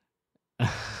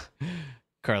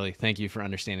 Carly, thank you for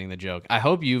understanding the joke. I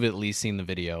hope you've at least seen the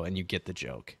video and you get the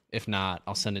joke. If not,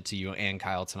 I'll send it to you and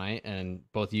Kyle tonight, and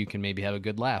both of you can maybe have a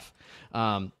good laugh.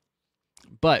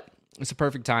 But it's a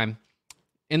perfect time.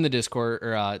 In the Discord,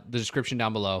 or the description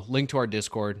down below, link to our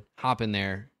Discord. Hop in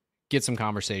there, get some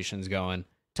conversations going.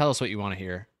 Tell us what you want to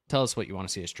hear. Tell us what you want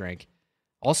to see us drink.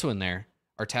 Also in there,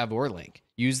 our Tavour link.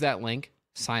 Use that link,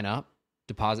 sign up,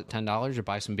 deposit $10 or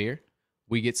buy some beer.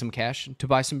 We get some cash to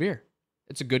buy some beer.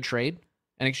 It's a good trade,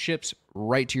 and it ships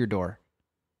right to your door.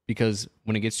 Because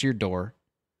when it gets to your door,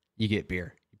 you get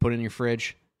beer. You put it in your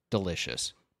fridge,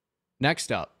 delicious. Next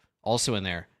up, also in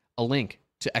there, a link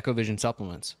to Ecovision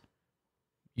supplements.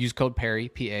 Use code Perry,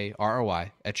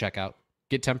 P-A-R-R-Y, at checkout.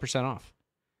 Get 10% off.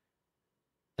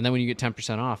 And then when you get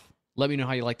 10% off, let me know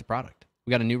how you like the product.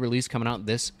 We got a new release coming out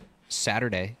this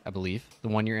Saturday, I believe, the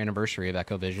 1-year anniversary of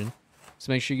Ecovision.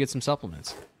 So make sure you get some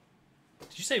supplements.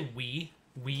 Did you say we?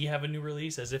 We have a new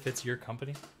release as if it's your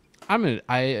company? I'm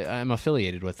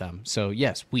affiliated with them. So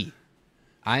yes, we.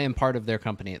 I am part of their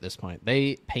company at this point.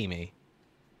 They pay me.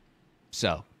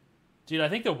 So... Dude, I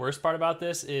think the worst part about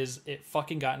this is it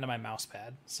fucking got into my mouse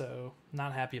pad, so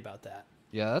not happy about that.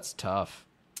 Yeah, that's tough.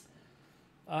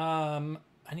 I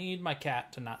need my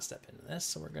cat to not step into this,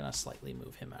 so we're going to slightly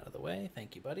move him out of the way.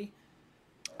 Thank you, buddy.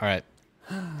 All right.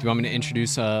 Do you want me to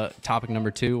introduce topic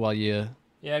number 2 while you...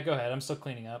 Yeah, go ahead. I'm still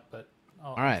cleaning up, but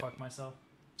I'll fuck myself.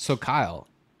 So, Kyle,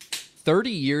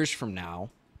 30 years from now,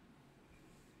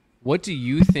 what do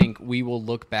you think we will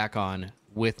look back on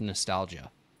with nostalgia?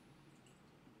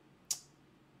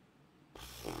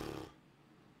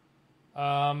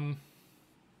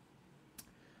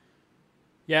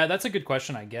 Yeah, that's a good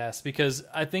question, I guess, because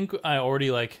I think I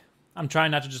already I'm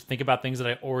trying not to just think about things that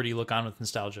I already look on with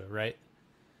nostalgia, right?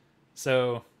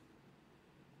 So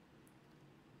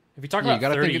if you talk about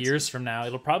 30 years from now,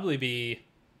 it'll probably be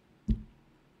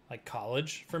like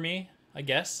college for me, I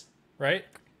guess, right?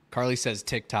 Carly says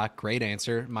TikTok. Great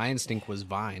answer. My instinct was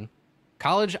Vine.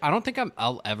 College, I don't think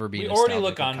I'll ever be nostalgic already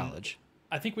look on college.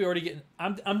 I think we already get...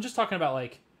 I'm just talking about,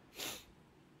 like,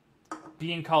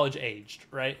 being college-aged,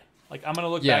 right? Like, I'm going to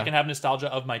look back and have nostalgia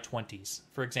of my 20s,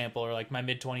 for example, or, like, my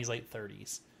mid-20s, late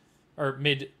 30s. Or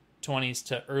mid-20s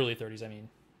to early 30s, I mean.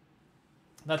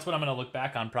 That's what I'm going to look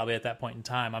back on probably at that point in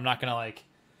time. I'm not going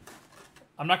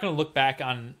to look back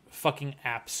on fucking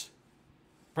apps,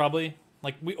 probably.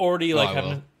 Like, we already,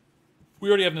 have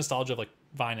nostalgia of, like,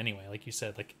 Vine anyway, like you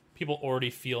said. Like, people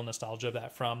already feel nostalgia of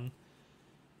that from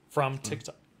from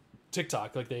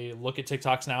TikTok. Like they look at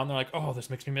TikToks now and they're like, oh, this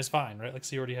makes me miss Vine, right? Like,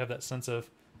 so you already have that sense of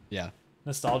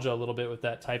nostalgia a little bit with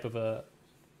that type of a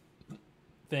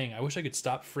thing. I wish I could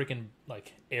stop freaking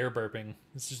like air burping.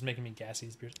 It's just making me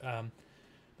gassy. But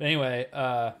anyway,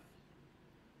 I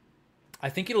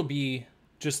think it'll be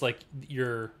just like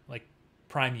your like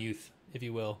prime youth, if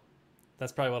you will.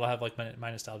 That's probably what I'll have like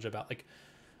my nostalgia about, like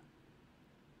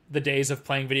the days of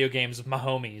playing video games with my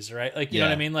homies, right? Like, you know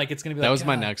what I mean? Like, it's gonna be like, that was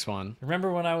my next one.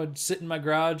 Remember when I would sit in my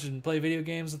garage and play video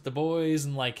games with the boys,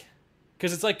 and like,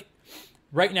 because it's like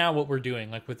right now what we're doing,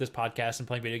 like with this podcast and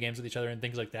playing video games with each other and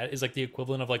things like that, is like the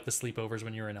equivalent of like the sleepovers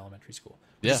when you were in elementary school.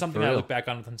 Which is something I look back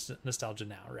on with nostalgia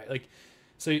now, right? Like,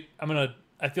 so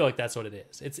I feel like that's what it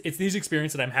is. It's these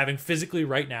experiences that I'm having physically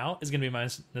right now is gonna be my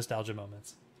nostalgia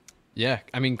moments. Yeah,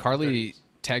 I mean, Carly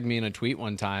tagged me in a tweet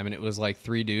one time, and it was like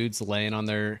 3 dudes laying on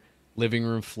their living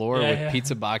room floor with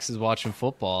pizza boxes watching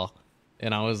football,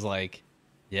 and I was like,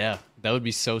 yeah, that would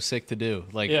be so sick to do.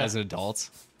 Like, as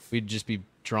adults, we'd just be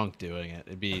drunk doing it.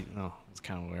 It'd be, it's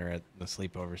kind of weird at the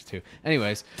sleepovers too.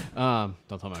 Anyways, don't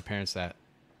tell my parents that.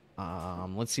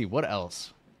 Let's see, what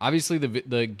else? Obviously,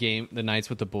 the nights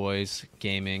with the boys,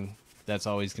 gaming, that's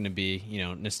always going to be,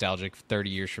 nostalgic 30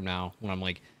 years from now when I'm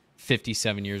like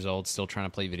 57 years old, still trying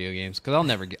to play video games, because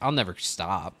I'll never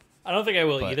stop. I don't think I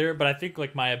will either, but I think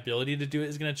like my ability to do it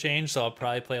is going to change, so I'll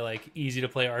probably play like easy to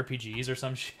play RPGs or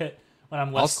some shit when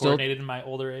I'm less coordinated in my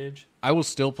older age. I will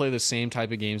still play the same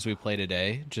type of games we play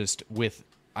today, just with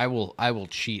I will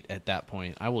cheat at that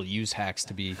point. I will use hacks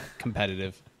to be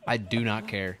competitive. I do not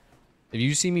care. If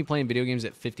you see me playing video games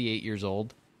at 58 years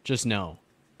old, just know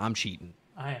I'm cheating.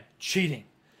 I am cheating.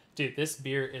 Dude, this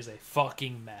beer is a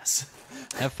fucking mess.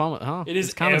 Have fun with, huh? It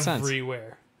is everywhere.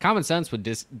 Sense. Common sense would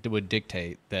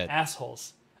dictate that.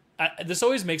 Assholes. This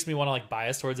always makes me want to like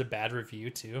bias towards a bad review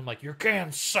too. I'm like, your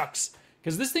can sucks,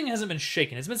 because this thing hasn't been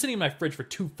shaken. It's been sitting in my fridge for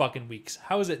 2 fucking weeks.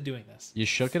 How is it doing this? You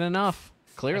shook it enough.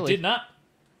 Clearly, I did not.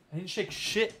 I didn't shake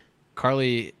shit.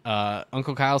 Carly,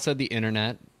 Uncle Kyle said the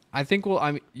internet. I think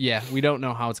we don't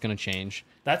know how it's going to change.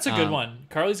 That's a good one.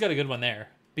 Carly's got a good one there,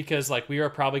 because like we are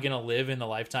probably going to live in the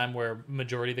lifetime where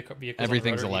majority of the vehicles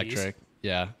everything's electric. EVs.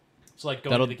 Yeah. So like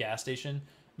going to the gas station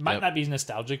might not be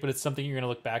nostalgic, but it's something you're going to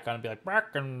look back on and be like,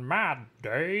 back in my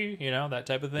day, that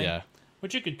type of thing. Yeah.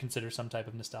 Which you could consider some type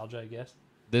of nostalgia, I guess.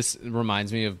 This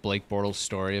reminds me of Blake Bortles'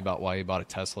 story about why he bought a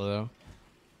Tesla, though.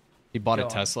 He bought a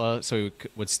Tesla so he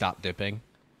would stop dipping,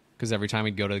 because every time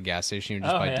he'd go to the gas station, he'd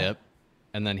just buy dip.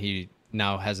 And then he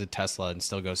now has a Tesla and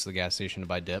still goes to the gas station to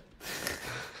buy dip.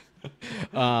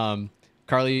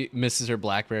 Carly misses her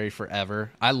BlackBerry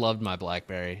forever. I loved my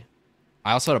BlackBerry.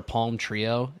 I also had a Palm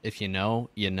Trio. If you know,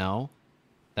 you know.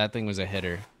 That thing was a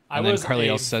hitter. And then Carly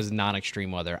also says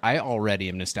non-extreme weather. I already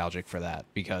am nostalgic for that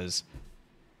because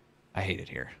I hate it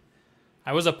here.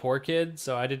 I was a poor kid,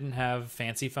 so I didn't have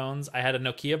fancy phones. I had a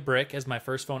Nokia Brick as my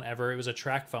first phone ever. It was a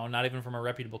track phone, not even from a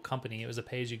reputable company. It was a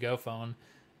pay-as-you-go phone.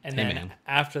 And then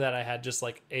after that, I had just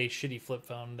like a shitty flip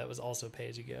phone that was also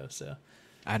pay-as-you-go. So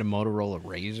I had a Motorola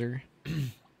Razr.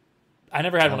 I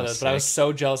never had one of those, but I was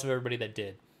so jealous of everybody that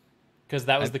did, because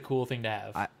that was the cool thing to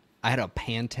have. I had a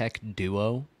Pantech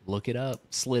Duo. Look it up.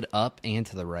 Slid up and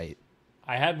to the right.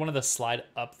 I had one of the slide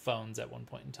up phones at one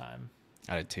point in time.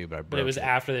 I did too, but I broke it. But it was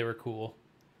after they were cool.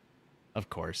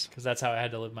 Of course. Because that's how I had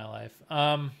to live my life.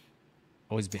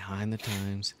 Always behind the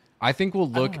times. I think we'll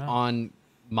look on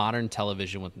modern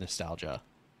television with nostalgia.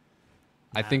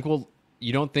 I think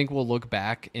you don't think we'll look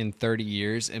back in 30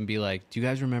 years and be like, do you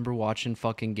guys remember watching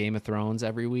fucking Game of Thrones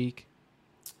every week?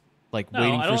 Like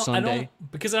waiting for Sunday?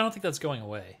 Because I don't think that's going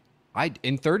away.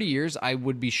 In 30 years, I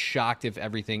would be shocked if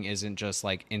everything isn't just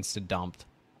like insta dumped.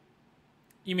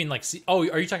 You mean like, are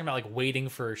you talking about like waiting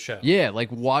for a show? Yeah, like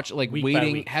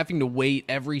waiting, having to wait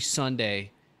every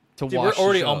Sunday to watch. We're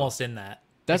already almost in that.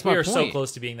 That's my point. We are so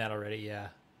close to being that already. Yeah.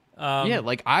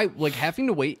 Having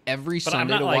to wait every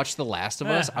Sunday to watch The Last of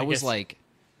Us. I'd be like,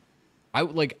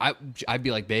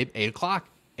 babe, 8:00,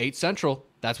 8 Central.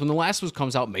 That's when The Last of Us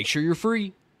comes out. Make sure you're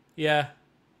free. Yeah.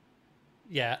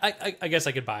 Yeah, I guess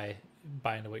I could buy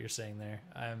into what you're saying there.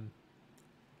 I'm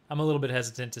a little bit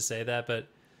hesitant to say that, but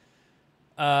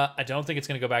I don't think it's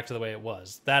going to go back to the way it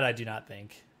was. That I do not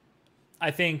think.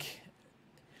 I think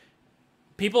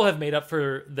people have made up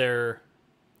for their...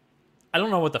 I don't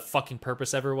know what the fucking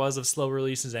purpose ever was of slow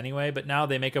releases anyway, but now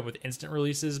they make up with instant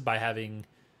releases by having,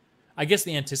 I guess,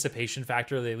 the anticipation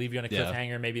factor. They leave you on a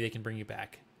cliffhanger. Maybe they can bring you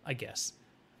back, I guess.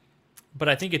 But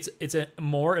I think it's a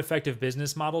more effective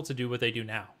business model to do what they do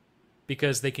now,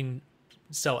 because they can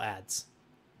sell ads.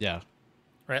 Yeah.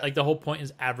 right? Like the whole point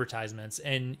is advertisements,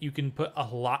 and you can put a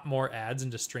lot more ads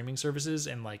into streaming services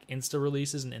and like Insta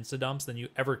releases and Insta dumps than you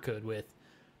ever could with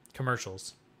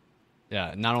commercials.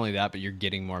 Yeah, not only that, but you're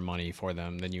getting more money for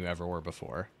them than you ever were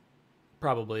before.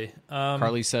 Probably.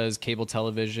 Carly says cable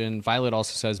television. Violet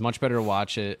also says much better to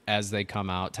watch it as they come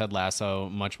out. Ted Lasso,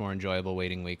 much more enjoyable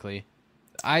waiting weekly.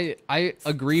 I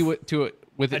agree with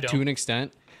it to an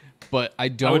extent, but I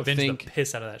don't I would binge think the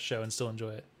piss out of that show and still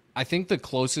enjoy it. I think the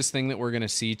closest thing that we're going to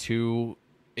see to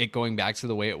it going back to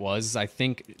the way it was is I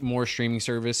think more streaming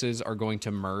services are going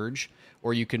to merge,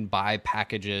 or you can buy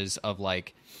packages of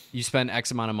like you spend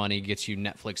X amount of money, gets you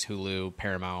Netflix, Hulu,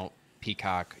 Paramount,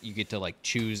 Peacock. You get to like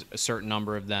choose a certain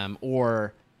number of them,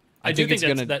 or I think it's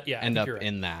going to end up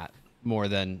in that more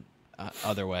than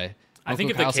other way. I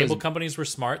think if the cable companies were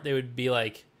smart, they would be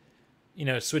like,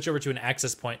 switch over to an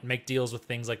access point and make deals with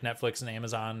things like Netflix and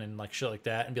Amazon and like shit like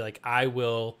that, and be like, I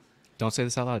will. Don't say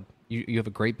this out loud. You have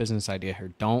a great business idea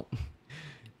here. Don't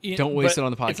waste it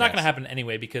on the podcast. It's not going to happen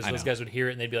anyway because those guys would hear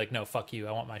it and they'd be like, no, fuck you.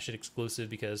 I want my shit exclusive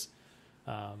because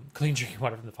clean drinking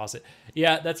water from the faucet.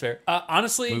 Yeah, that's fair.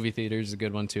 Honestly, movie theaters is a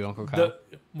good one too, Uncle Kyle.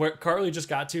 Where Carly just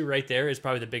got to right there is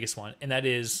probably the biggest one, and that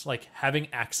is like having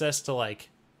access to like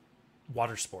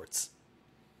water sports.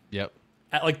 Yep.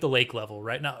 At like the lake level,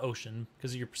 right? Not ocean,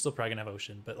 because you're still probably gonna have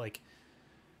ocean, but like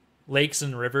lakes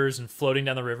and rivers and floating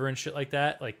down the river and shit like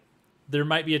that. Like there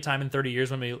might be a time in 30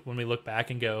 years when we look back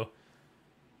and go,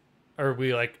 or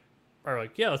we like are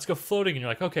like, yeah, let's go floating, and you're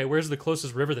like, okay, where's the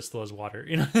closest river that still has water?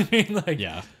 You know what I mean? Like,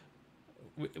 yeah.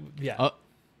 Yeah.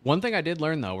 One thing I did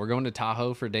learn though, we're going to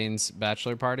Tahoe for Dane's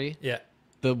bachelor party. Yeah.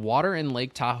 The water in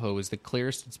Lake Tahoe is the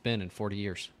clearest it's been in 40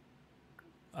 years.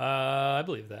 I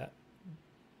believe that.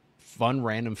 Fun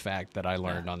random fact that I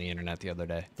learned on the internet the other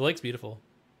day. The lake's beautiful.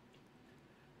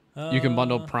 You can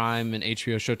bundle Prime and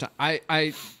HBO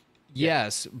Showtime.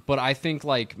 Yes, but I think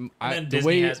like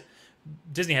Disney has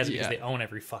it because they own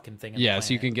every fucking thing. Yeah,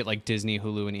 so you can get like Disney,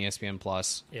 Hulu, and ESPN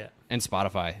Plus. Yeah, and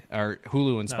Spotify or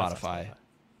Hulu and Spotify.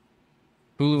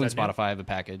 Hulu and Spotify have a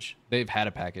package. They've had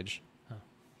a package. Huh.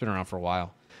 It's been around for a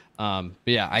while. But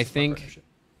yeah, I think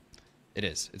it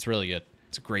is. It's really good.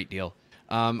 It's a great deal.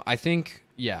 I think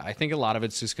a lot of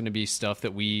it's just going to be stuff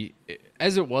that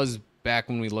as it was back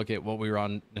when we look at what we were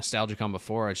on Nostalgic on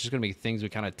before, it's just going to be things we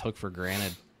kind of took for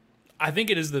granted. I think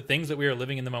it is the things that we are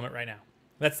living in the moment right now.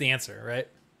 That's the answer, right?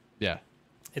 Yeah.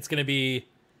 It's going to be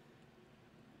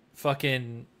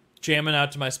fucking jamming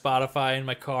out to my Spotify in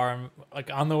my car. I'm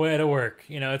like on the way to work.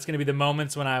 It's going to be the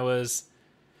moments when I was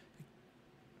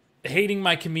hating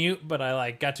my commute, but I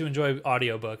like got to enjoy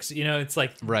audiobooks. It's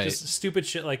like just stupid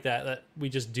shit like that we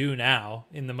just do now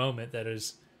in the moment that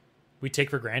is we take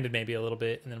for granted maybe a little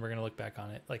bit, and then we're going to look back on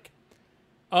it like,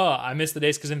 oh, I missed the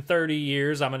days because in 30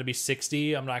 years I'm going to be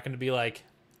 60. I'm not going to be like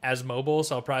as mobile,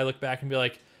 so I'll probably look back and be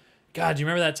like, God, do you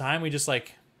remember that time we just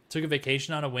like took a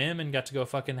vacation on a whim and got to go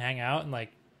fucking hang out and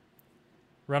like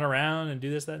run around and do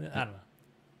this, that, I don't know.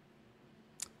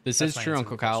 That's is true,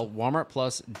 Uncle Kyle. Walmart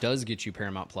Plus does get you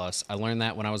Paramount Plus. I learned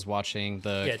that when I was watching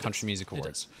the Country Music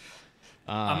Awards.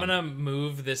 I'm going to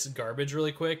move this garbage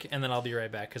really quick, and then I'll be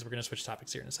right back because we're going to switch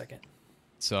topics here in a second.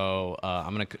 So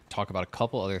I'm going to talk about a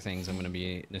couple other things I'm going to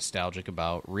be nostalgic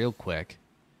about real quick.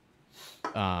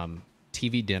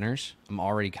 TV dinners. I'm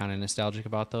already kind of nostalgic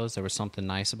about those. There was something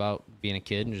nice about being a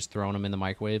kid and just throwing them in the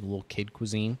microwave, a little kid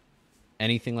cuisine.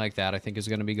 Anything like that I think is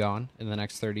going to be gone in the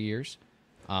next 30 years.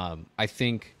 I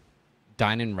think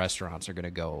dine-in restaurants are going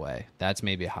to go away. That's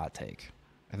maybe a hot take.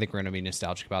 I think we're going to be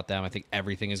nostalgic about them. I think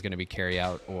everything is going to be carry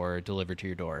out or delivered to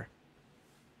your door.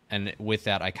 And with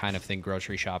that, I kind of think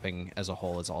grocery shopping as a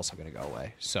whole is also going to go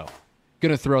away. So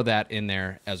going to throw that in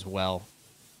there as well.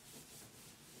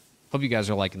 Hope you guys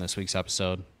are liking this week's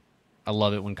episode. I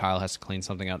love it when Kyle has to clean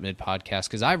something up mid-podcast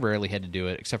because I rarely had to do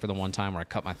it except for the one time where I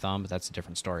cut my thumb, but that's a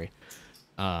different story.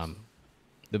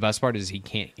 The best part is he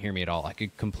can't hear me at all. I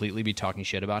could completely be talking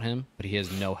shit about him, but he has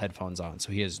no headphones on,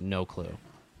 so he has no clue.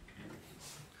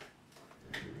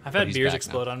 I've had beers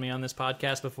explode on me on this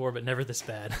podcast before, but never this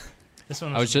bad. This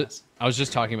one I was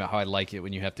just talking about how I like it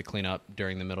when you have to clean up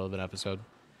during the middle of an episode.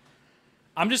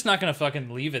 I'm just not gonna fucking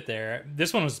leave it there.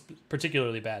 This one was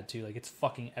particularly bad too. Like it's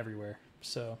fucking everywhere.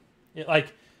 So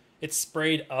it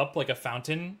sprayed up like a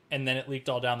fountain, and then it leaked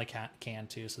all down the can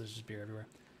too. So there's just beer everywhere.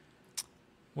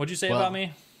 What'd you say about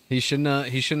me? He shouldn't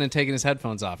have taken his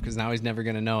headphones off because now he's never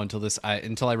gonna know until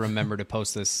I remember to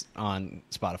post this on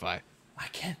Spotify. I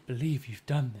can't believe you've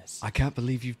done this. I can't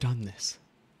believe you've done this.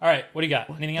 All right, what do you got?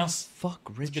 Anything else? Fuck,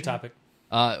 Richard. It's a good topic.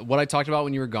 What I talked about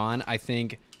when you were gone, I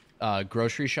think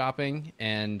grocery shopping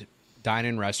and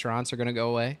dine-in restaurants are going to go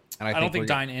away. And I don't think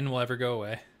dine-in will ever go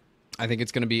away. I think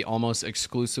it's going to be almost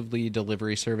exclusively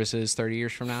delivery services 30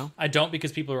 years from now. I don't,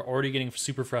 because people are already getting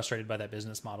super frustrated by that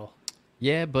business model.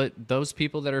 Yeah, but those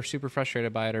people that are super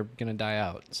frustrated by it are going to die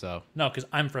out. So no, because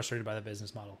I'm frustrated by the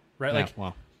business model, right? Yeah, like,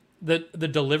 well, the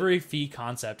delivery fee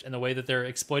concept and the way that they're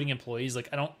exploiting employees, like,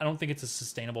 I don't think it's a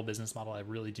sustainable business model. I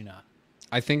really do not.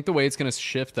 I think the way it's going to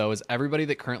shift, though, is everybody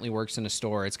that currently works in a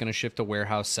store, it's going to shift to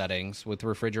warehouse settings with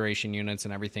refrigeration units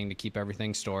and everything to keep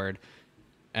everything stored.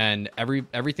 And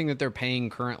everything that they're paying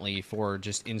currently for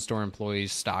just in-store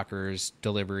employees, stockers,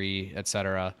 delivery,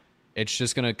 etc., it's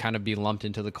just going to kind of be lumped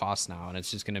into the cost now. And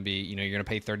it's just going to be, you're going to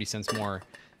pay 30 cents more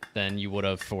than you would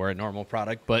have for a normal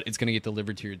product, but it's going to get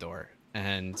delivered to your door.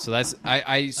 And so that's,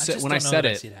 I said, when I said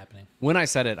it, when I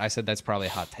said it, I said that's probably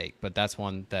a hot take, but that's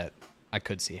one that I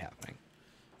could see happening.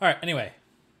 All right. Anyway,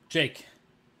 Jake,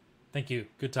 thank you.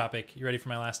 Good topic. You ready for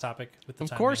my last topic? With the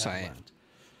time, of course I am.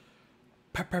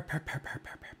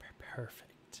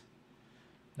 Perfect.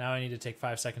 Now I need to take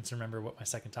 5 seconds to remember what my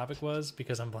second topic was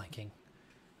because I'm blanking.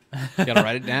 You gotta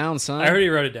write it down, son. I already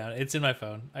wrote it down. It's in my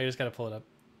phone. I just gotta pull it up.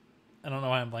 I don't know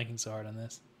why I'm blanking so hard on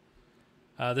this.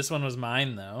 This one was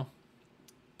mine though,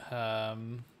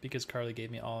 because Carly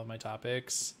gave me all of my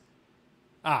topics.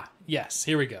 Yes.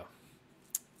 Here we go.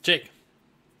 Jake,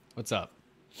 what's up?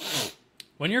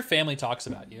 When your family talks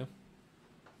about you,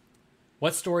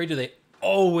 what story do they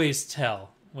always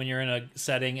tell when you're in a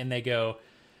setting and they go,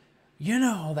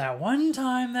 that one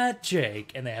time that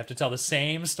Jake, and they have to tell the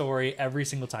same story every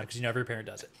single time because every parent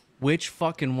does it. Which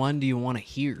fucking one do you want to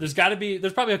hear? There's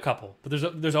probably a couple,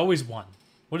 but there's always one.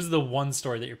 What is the one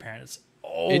story that your parents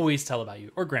always tell about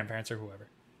you, or grandparents, or whoever,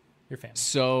 your family?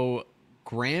 So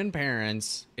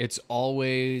grandparents, it's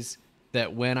always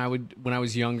that when I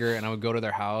was younger and I would go to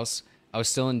their house, I was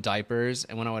still in diapers,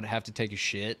 and when I would have to take a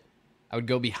shit, I would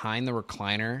go behind the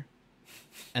recliner,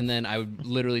 and then I would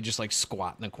literally just like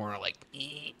squat in the corner, like,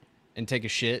 and take a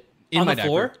shit in my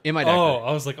diaper. In my diaper. Oh,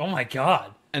 I was like, oh my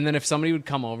God. And then if somebody would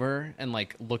come over and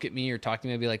like look at me or talk to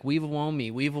me, I'd be like, we've won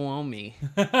me.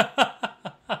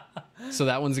 So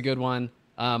that one's a good one.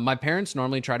 My parents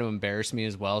normally try to embarrass me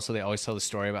as well, so they always tell the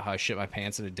story about how I shit my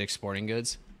pants at a Dick's Sporting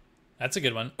Goods. That's a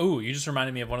good one. Oh, you just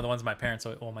reminded me of one of the ones my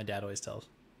dad always tells.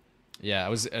 Yeah, I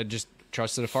was just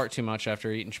trusted a fart too much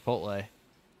after eating Chipotle.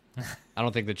 I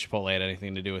don't think that Chipotle had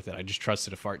anything to do with it. I just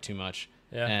trusted a fart too much.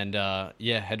 Yeah. And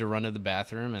had to run to the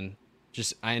bathroom, and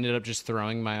I ended up just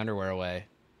throwing my underwear away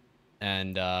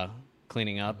and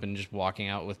cleaning up and just walking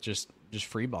out with just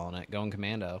freeballing it, going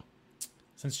commando.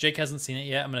 Since Jake hasn't seen it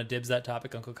yet, I'm going to dibs that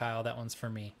topic, Uncle Kyle. That one's for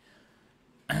me.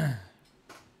 I've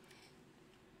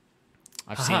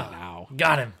seen it now.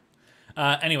 Got him.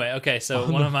 Anyway, okay, so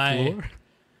one of my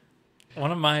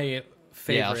favorites.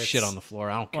 Yeah, I'll shit on the floor.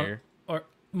 I don't care. Or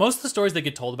most of the stories that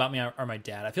get told about me are my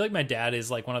dad. I feel like my dad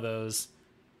is like one of those.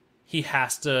 He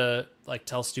has to like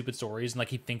tell stupid stories, and like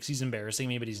he thinks he's embarrassing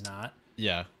me, but he's not.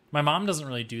 Yeah. My mom doesn't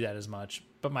really do that as much,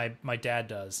 but my dad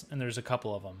does, and there's a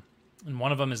couple of them, and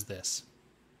one of them is this.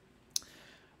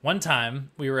 One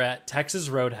time we were at Texas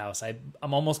Roadhouse.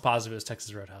 I'm almost positive it was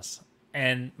Texas Roadhouse.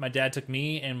 And my dad took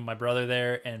me and my brother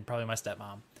there and probably my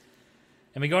stepmom.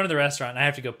 And we go into the restaurant and I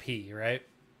have to go pee, right?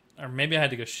 Or maybe I had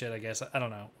to go shit, I guess. I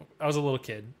don't know. I was a little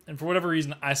kid. And for whatever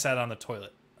reason, I sat on the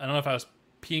toilet. I don't know if I was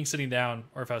peeing sitting down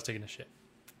or if I was taking a shit.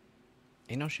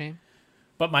 Ain't no shame.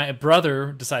 But my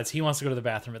brother decides he wants to go to the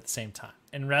bathroom at the same time.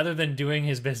 And rather than doing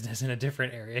his business in a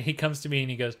different area, he comes to me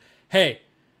and he goes, "Hey,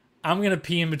 I'm going to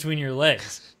pee in between your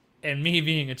legs." And me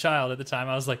being a child at the time,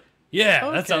 I was like, yeah,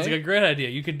 okay. That sounds like a great idea.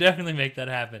 You could definitely make that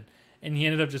happen. And he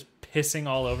ended up just pissing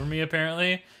all over me,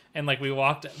 apparently. And like we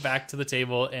walked back to the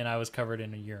table and I was covered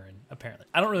in a urine, apparently.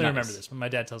 I don't really remember this, but my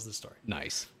dad tells this story.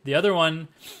 Nice. The other one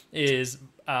is,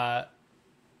 I'll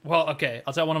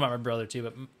tell one about my brother too.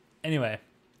 But anyway,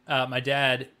 my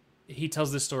dad, he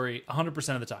tells this story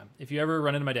 100% of the time. If you ever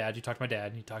run into my dad, you talk to my dad.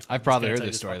 And he talks. I've probably heard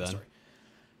this story then.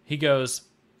 He goes,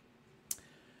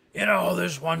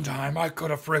 this one time I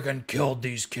could have friggin' killed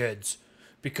these kids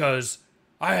because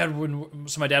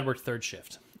so my dad worked third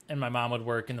shift and my mom would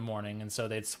work in the morning. And so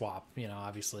they'd swap,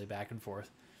 obviously back and forth.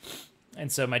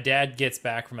 And so my dad gets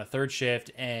back from a third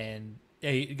shift and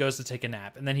he goes to take a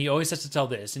nap. And then he always has to tell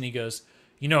this. And he goes,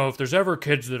 if there's ever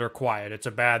kids that are quiet, it's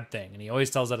a bad thing. And he always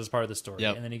tells that as part of the story.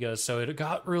 Yep. And then he goes, so it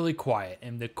got really quiet.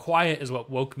 And the quiet is what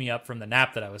woke me up from the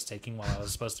nap that I was taking while I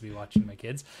was supposed to be watching my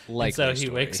kids. And so he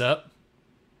wakes up.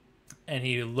 And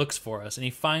he looks for us, and he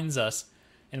finds us,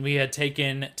 and we had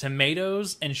taken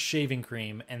tomatoes and shaving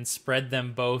cream and spread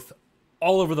them both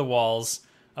all over the walls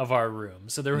of our room.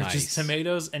 So there were just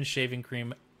tomatoes and shaving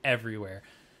cream everywhere.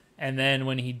 And then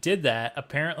when he did that,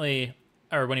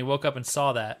 when he woke up and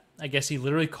saw that, I guess he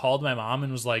literally called my mom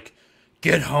and was like,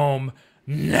 "Get home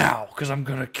now, because I'm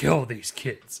gonna kill these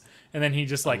kids." And then he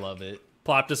just like love it.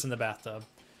 plopped us in the bathtub.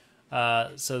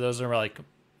 So those are like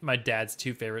my dad's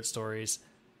two favorite stories.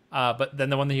 But then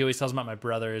the one that he always tells about my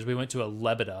brother is we went to a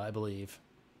Lebeda, I believe.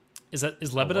 Is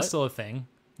Lebeda still a thing?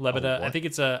 Lebeda, I think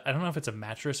it's I don't know if it's a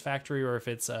mattress factory or if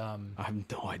it's I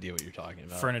have no idea what you're talking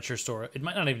about. Furniture store. It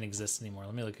might not even exist anymore.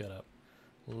 Let me look it up.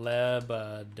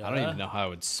 Lebeda. I don't even know how I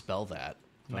would spell that.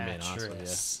 If I'm being honest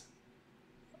with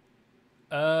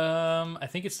you. I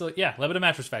think it's still Lebeda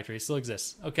Mattress Factory. It still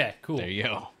exists. Okay, cool. There you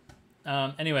go.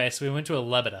 Anyway, so we went to a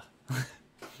Lebeda.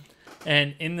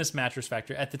 And in this mattress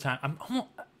factory at the time,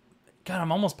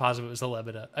 I'm almost positive it was a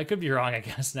Lebeda. I could be wrong, I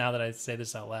guess, now that I say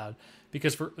this out loud.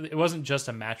 Because it wasn't just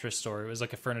a mattress store. It was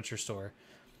like a furniture store.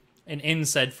 And in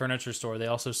said furniture store, they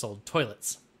also sold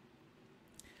toilets.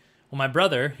 Well, my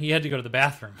brother, he had to go to the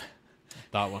bathroom.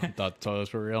 Thought the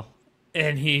toilets were real?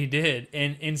 And he did.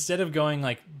 And instead of going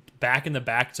like back in the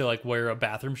back to like where a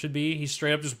bathroom should be, he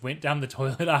straight up just went down the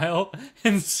toilet aisle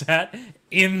and sat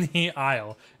in the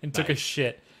aisle and took a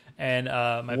shit. And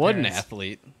my what parents, an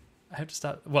athlete. I have to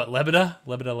stop. What, Lebeda?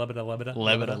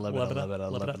 Lebeda.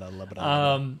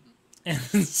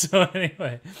 And so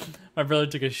anyway, my brother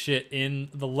took a shit in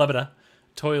the Lebeda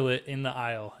toilet in the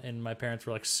aisle, and my parents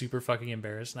were like super fucking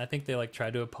embarrassed. And I think they like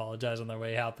tried to apologize on their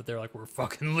way out, but they're like, "We're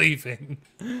fucking leaving."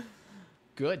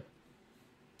 Good.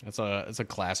 That's a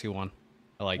classy one.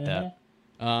 I like that.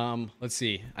 Let's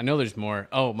see. I know there's more.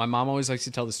 Oh, my mom always likes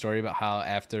to tell the story about how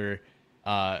after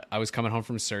I was coming home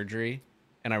from surgery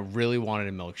and I really wanted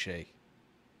a milkshake,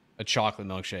 a chocolate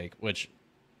milkshake, which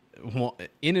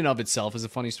in and of itself is a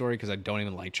funny story because I don't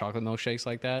even like chocolate milkshakes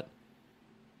like that.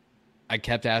 I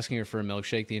kept asking her for a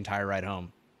milkshake the entire ride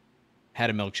home. Had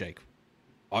a milkshake.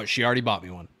 Oh, she already bought me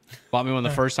one. Bought me one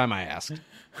the first time I asked.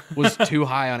 Was too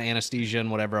high on anesthesia and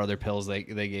whatever other pills they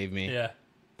gave me. Yeah.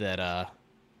 That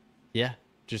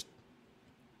just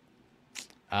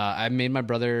I made my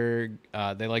brother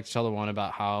they like to tell the one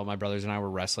about how my brothers and I were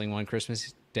wrestling one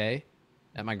Christmas day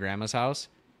at my grandma's house,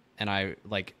 and I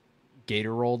like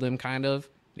gator rolled him kind of.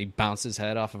 He bounced his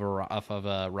head off of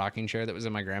a rocking chair that was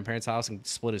in my grandparents' house and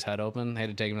split his head open. They had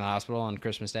to take him to the hospital on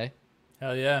Christmas Day.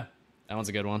 Hell yeah. That one's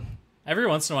a good one. Every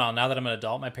once in a while, now that I'm an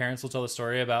adult, my parents will tell the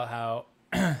story about how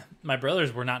my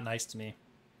brothers were not nice to me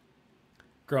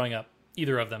growing up.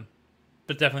 Either of them.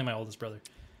 But definitely my oldest brother.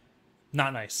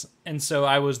 Not nice. And so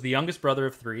I was the youngest brother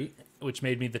of 3, which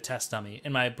made me the test dummy.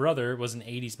 And my brother was an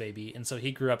 80s baby. And so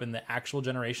he grew up in the actual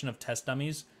generation of test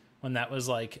dummies when that was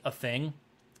like a thing.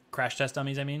 Crash test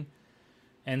dummies, I mean.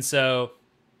 And so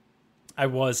I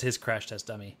was his crash test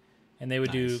dummy. And they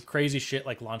would do crazy shit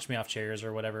like launch me off chairs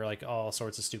or whatever, like all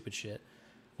sorts of stupid shit.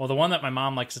 Well, the one that my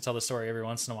mom likes to tell the story every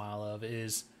once in a while of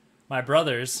is my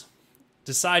brothers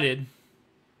decided,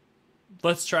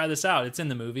 let's try this out. It's in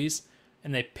the movies.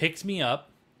 And they picked me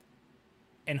up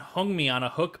and hung me on a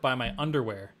hook by my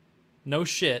underwear. No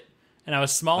shit. And I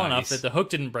was small enough that the hook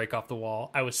didn't break off the wall.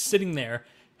 I was sitting there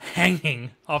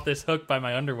hanging off this hook by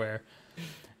my underwear.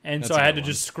 And so I had to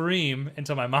just scream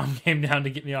until my mom came down to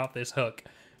get me off this hook,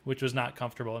 which was not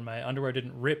comfortable. And my underwear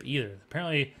didn't rip either.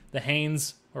 Apparently the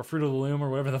Hanes or Fruit of the Loom or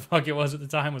whatever the fuck it was at the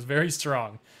time was very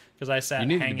strong because I sat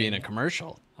hanging. You needed to be in a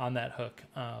commercial on that hook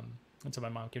until my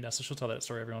mom came down. So she'll tell that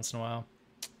story every once in a while.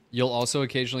 You'll also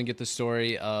occasionally get the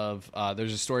story of,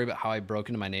 there's a story about how I broke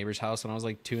into my neighbor's house when I was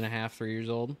like 2.5, 3 years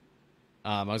old.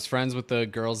 I was friends with the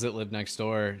girls that lived next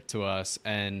door to us,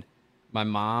 and my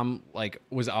mom like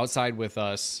was outside with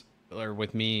us or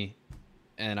with me,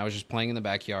 and I was just playing in the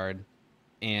backyard,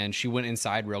 and she went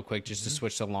inside real quick just to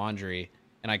switch the laundry,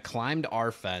 and I climbed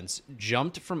our fence,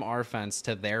 jumped from our fence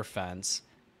to their fence,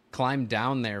 climbed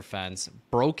down their fence,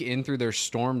 broke in through their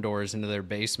storm doors into their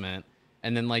basement,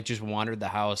 and then like just wandered the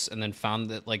house, and then found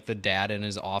that like the dad in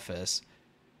his office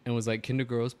and was like, "Can the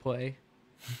girls play?"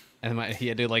 And he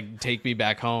had to like take me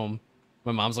back home.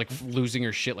 My mom's like losing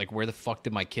her shit, like, where the fuck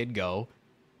did my kid go?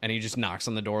 And he just knocks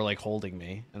on the door like holding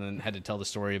me, and then had to tell the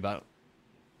story about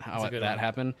how that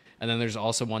happened. And then there's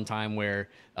also one time where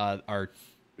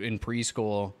in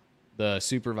preschool the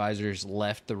supervisors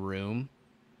left the room,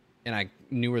 and I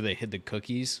knew where they hid the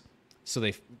cookies. So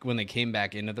when they came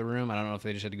back into the room, I don't know if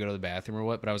they just had to go to the bathroom or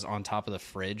what, but I was on top of the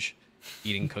fridge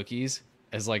eating cookies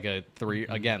as like a 3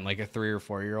 or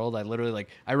 4 year old. I literally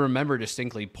I remember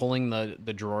distinctly pulling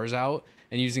the drawers out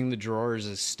and using the drawers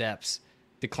as steps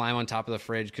to climb on top of the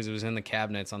fridge because it was in the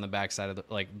cabinets on the backside of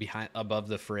the above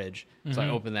the fridge. So I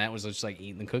opened that, was just like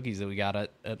eating the cookies that we got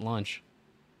at lunch.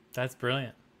 That's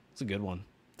brilliant. It's a good one.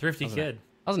 Thrifty kid.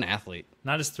 I was an athlete.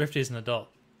 Not as thrifty as an adult.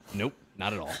 Nope,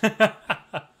 not at all.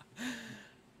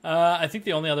 I think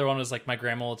the only other one was like my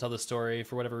grandma will tell the story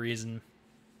for whatever reason.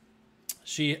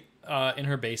 She, in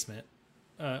her basement,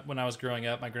 when I was growing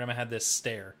up, my grandma had this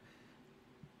stair.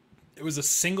 It was a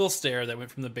single stair that went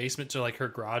from the basement to like her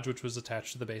garage, which was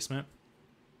attached to the basement.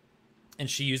 And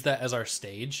she used that as our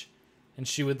stage. And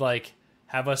she would like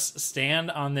have us stand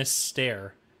on this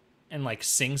stair and like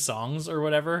sing songs or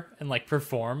whatever and like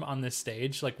perform on this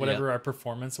stage, like whatever our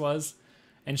performance was.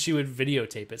 And she would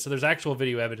videotape it. So there's actual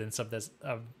video evidence of this,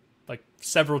 of like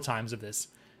several times of this.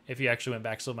 If you actually went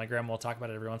back, so my grandma will talk about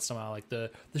it every once in a while, like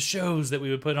the shows that we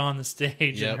would put on the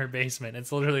stage in her basement.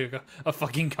 It's literally a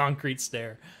fucking concrete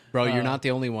stair. Bro, you're not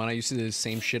the only one. I used to do the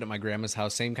same shit at my grandma's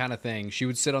house, same kind of thing. She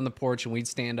would sit on the porch and we'd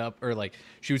stand up, or like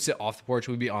she would sit off the porch,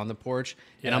 we'd be on the porch,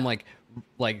 and I'm like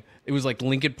it was like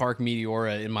Linkin Park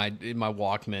Meteora in my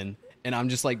Walkman, and I'm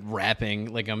just like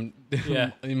rapping like I'm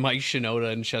Mike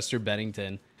Shinoda and Chester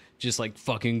Bennington. Just like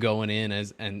fucking going in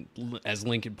as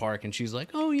Linkin Park, and she's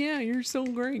like, "Oh yeah, you're so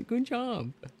great, good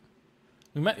job."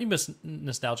 We might be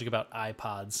nostalgic about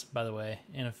iPods, by the way.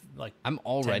 And if like I'm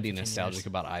already nostalgic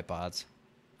about iPods.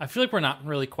 I feel like we're not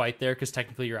really quite there because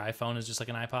technically your iPhone is just like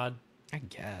an iPod. I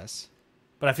guess.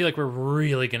 But I feel like we're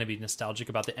really going to be nostalgic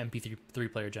about the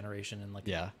MP3 player generation in like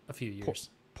a few years.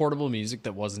 Portable music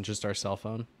that wasn't just our cell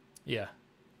phone. Yeah.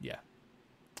 You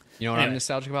know what I'm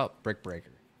nostalgic about? Brick Breaker.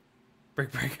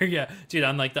 Brick Breaker, yeah. Dude,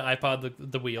 on like the iPod,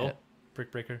 the wheel. Yeah.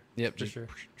 Brick Breaker. Yep. For sure.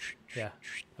 Yeah.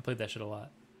 I played that shit a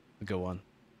lot. A good one.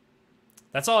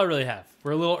 That's all I really have.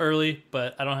 We're a little early,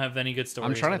 but I don't have any good stories.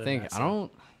 I'm trying to think. I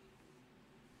don't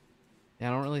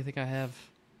really think I have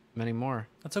many more.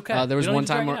 That's okay. There was one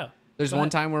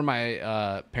time where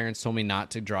my parents told me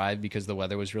not to drive because the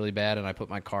weather was really bad, and I put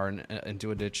my car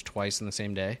into a ditch twice in the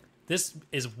same day. This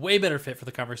is way better fit for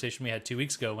the conversation we had 2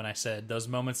 weeks ago when I said those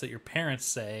moments that your parents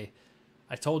say,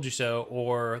 "I told you so,"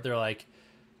 or they're like,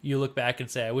 you look back and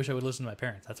say, "I wish I would listen to my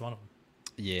parents." That's one of them.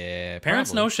 Yeah,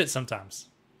 parents know shit sometimes.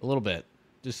 A little bit,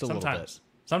 just a little bit.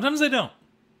 Sometimes they don't.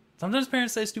 Sometimes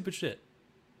parents say stupid shit,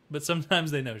 but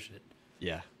sometimes they know shit.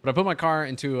 Yeah, but I put my car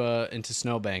into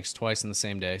snowbanks twice in the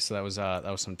same day, so that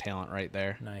was some talent right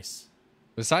there. Nice.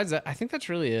 Besides that, I think that's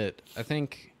really it. I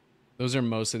think those are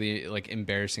most of the like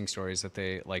embarrassing stories that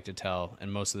they like to tell,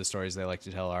 and most of the stories they like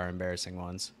to tell are embarrassing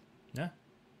ones. Yeah.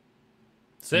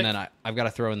 Sick. And then I've got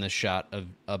to throw in this shot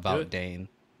about Dane,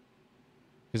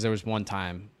 because there was one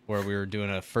time where we were doing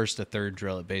a first to third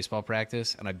drill at baseball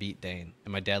practice, and I beat Dane.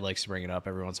 And my dad likes to bring it up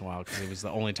every once in a while because it was the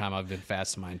only time I've been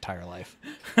fast in my entire life.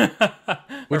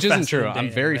 Which isn't true. I'm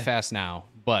very fast now,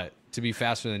 but to be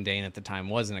faster than Dane at the time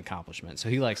was an accomplishment. So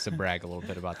he likes to brag a little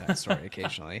bit about that story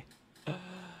occasionally.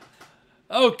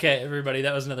 Okay, everybody,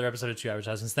 that was another episode of Two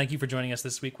Advertisements. Thank you for joining us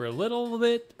this week. We're a little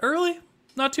bit early.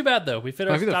 Not too bad, though. We fit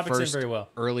our topics in very well.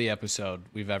 Early episode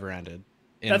we've ever ended.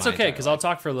 That's okay, because I'll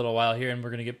talk for a little while here, and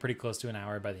we're going to get pretty close to an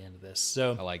hour by the end of this.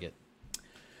 So I like it.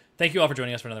 Thank you all for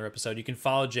joining us for another episode. You can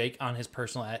follow Jake on his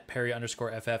personal at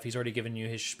Perry_FF. He's already given you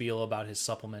his spiel about his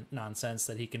supplement nonsense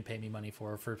that he can pay me money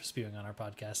for spewing on our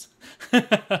podcast.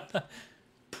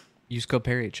 Use code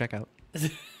Perry at checkout.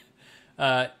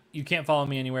 You can't follow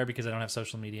me anywhere because I don't have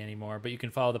social media anymore, but you can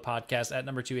follow the podcast at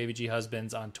number 2 AVG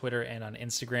Husbands on Twitter and on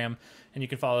Instagram. And you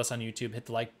can follow us on YouTube. Hit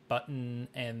the like button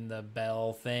and the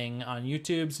bell thing on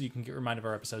YouTube so you can get reminded of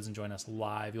our episodes and join us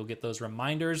live. You'll get those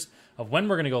reminders of when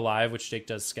we're going to go live, which Jake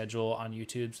does schedule on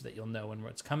YouTube so that you'll know when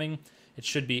it's coming. It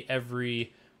should be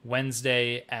every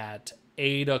Wednesday at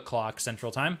 8 o'clock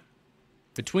Central Time.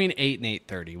 Between 8 and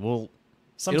 8:30.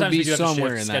 Sometimes we do have to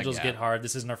shift. Schedules get hard.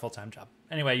 This isn't our full-time job.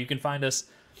 Anyway, you can find us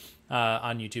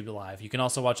on YouTube live. You can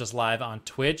also watch us live on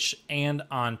Twitch and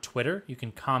on Twitter. You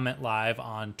can comment live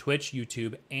on Twitch,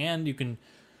 YouTube, and you can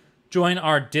join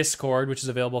our Discord, which is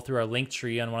available through our link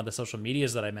tree on one of the social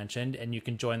medias that I mentioned, and you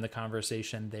can join the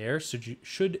conversation there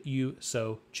should you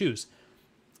so choose.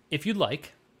 If you'd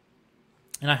like,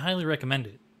 and I highly recommend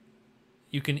it,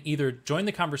 you can either join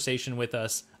the conversation with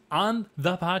us on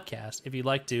the podcast if you'd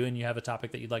like to, and you have a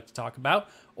topic that you'd like to talk about,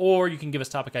 or you can give us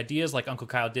topic ideas like Uncle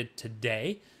Kyle did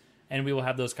today, and we will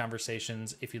have those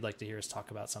conversations if you'd like to hear us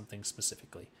talk about something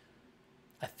specifically.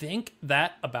 I think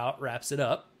that about wraps it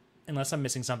up, unless I'm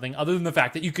missing something, other than the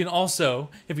fact that you can also,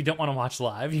 if you don't want to watch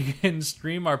live, you can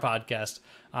stream our podcast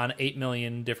on 8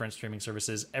 million different streaming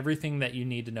services. Everything that you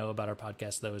need to know about our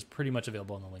podcast, though, is pretty much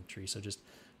available in the link tree. So just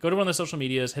go to one of the social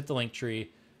medias, hit the link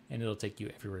tree, and it'll take you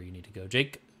everywhere you need to go.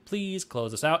 Jake, please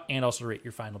close us out and also rate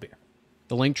your final beer.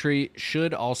 The link tree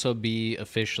should also be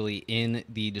officially in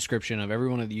the description of every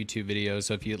one of the YouTube videos.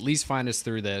 So if you at least find us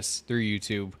through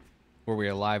YouTube, where we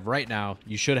are live right now,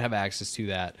 you should have access to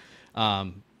that.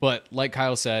 But like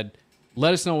Kyle said,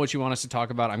 Let us know what you want us to talk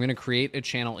about. I'm going to create a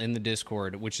channel in the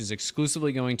Discord, which is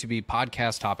exclusively going to be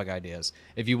podcast topic ideas.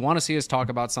 If you want to see us talk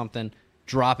about something,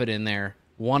 drop it in there.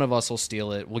 One of us will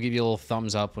steal it. We'll give you a little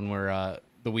thumbs up when we're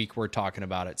the week we're talking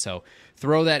about it. So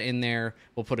throw that in there.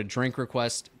 We'll put a drink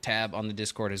request tab on the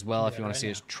Discord as well if you want to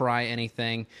see us try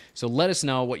anything. So let us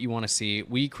know what you want to see.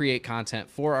 We create content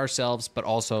for ourselves, but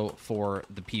also for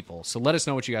the people. So let us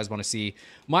know what you guys want to see.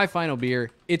 My final beer,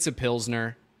 it's a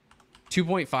Pilsner.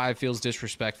 2.5 feels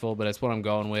disrespectful, but it's what I'm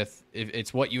going with.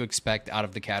 It's what you expect out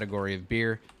of the category of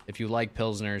beer. If you like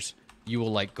Pilsners, you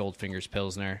will like Goldfinger's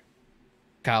Pilsner.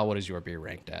 Kyle, what is your beer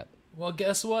ranked at? Well,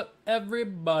 guess what,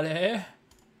 everybody?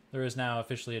 There is now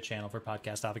officially a channel for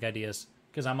podcast topic ideas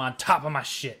because I'm on top of my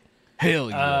shit. Hell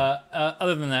yeah.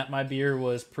 Other than that, my beer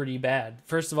was pretty bad.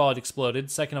 First of all, it exploded.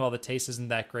 Second of all, the taste isn't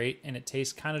that great, and it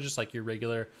tastes kind of just like your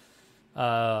regular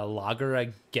lager, I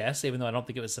guess, even though I don't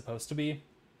think it was supposed to be.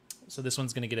 So this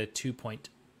one's going to get a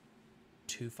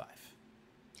 2.25.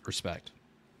 Respect.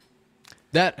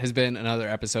 That has been another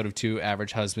episode of Two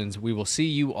Average Husbands. We will see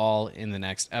you all in the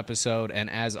next episode, and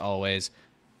as always,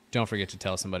 don't forget to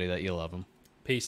tell somebody that you love them.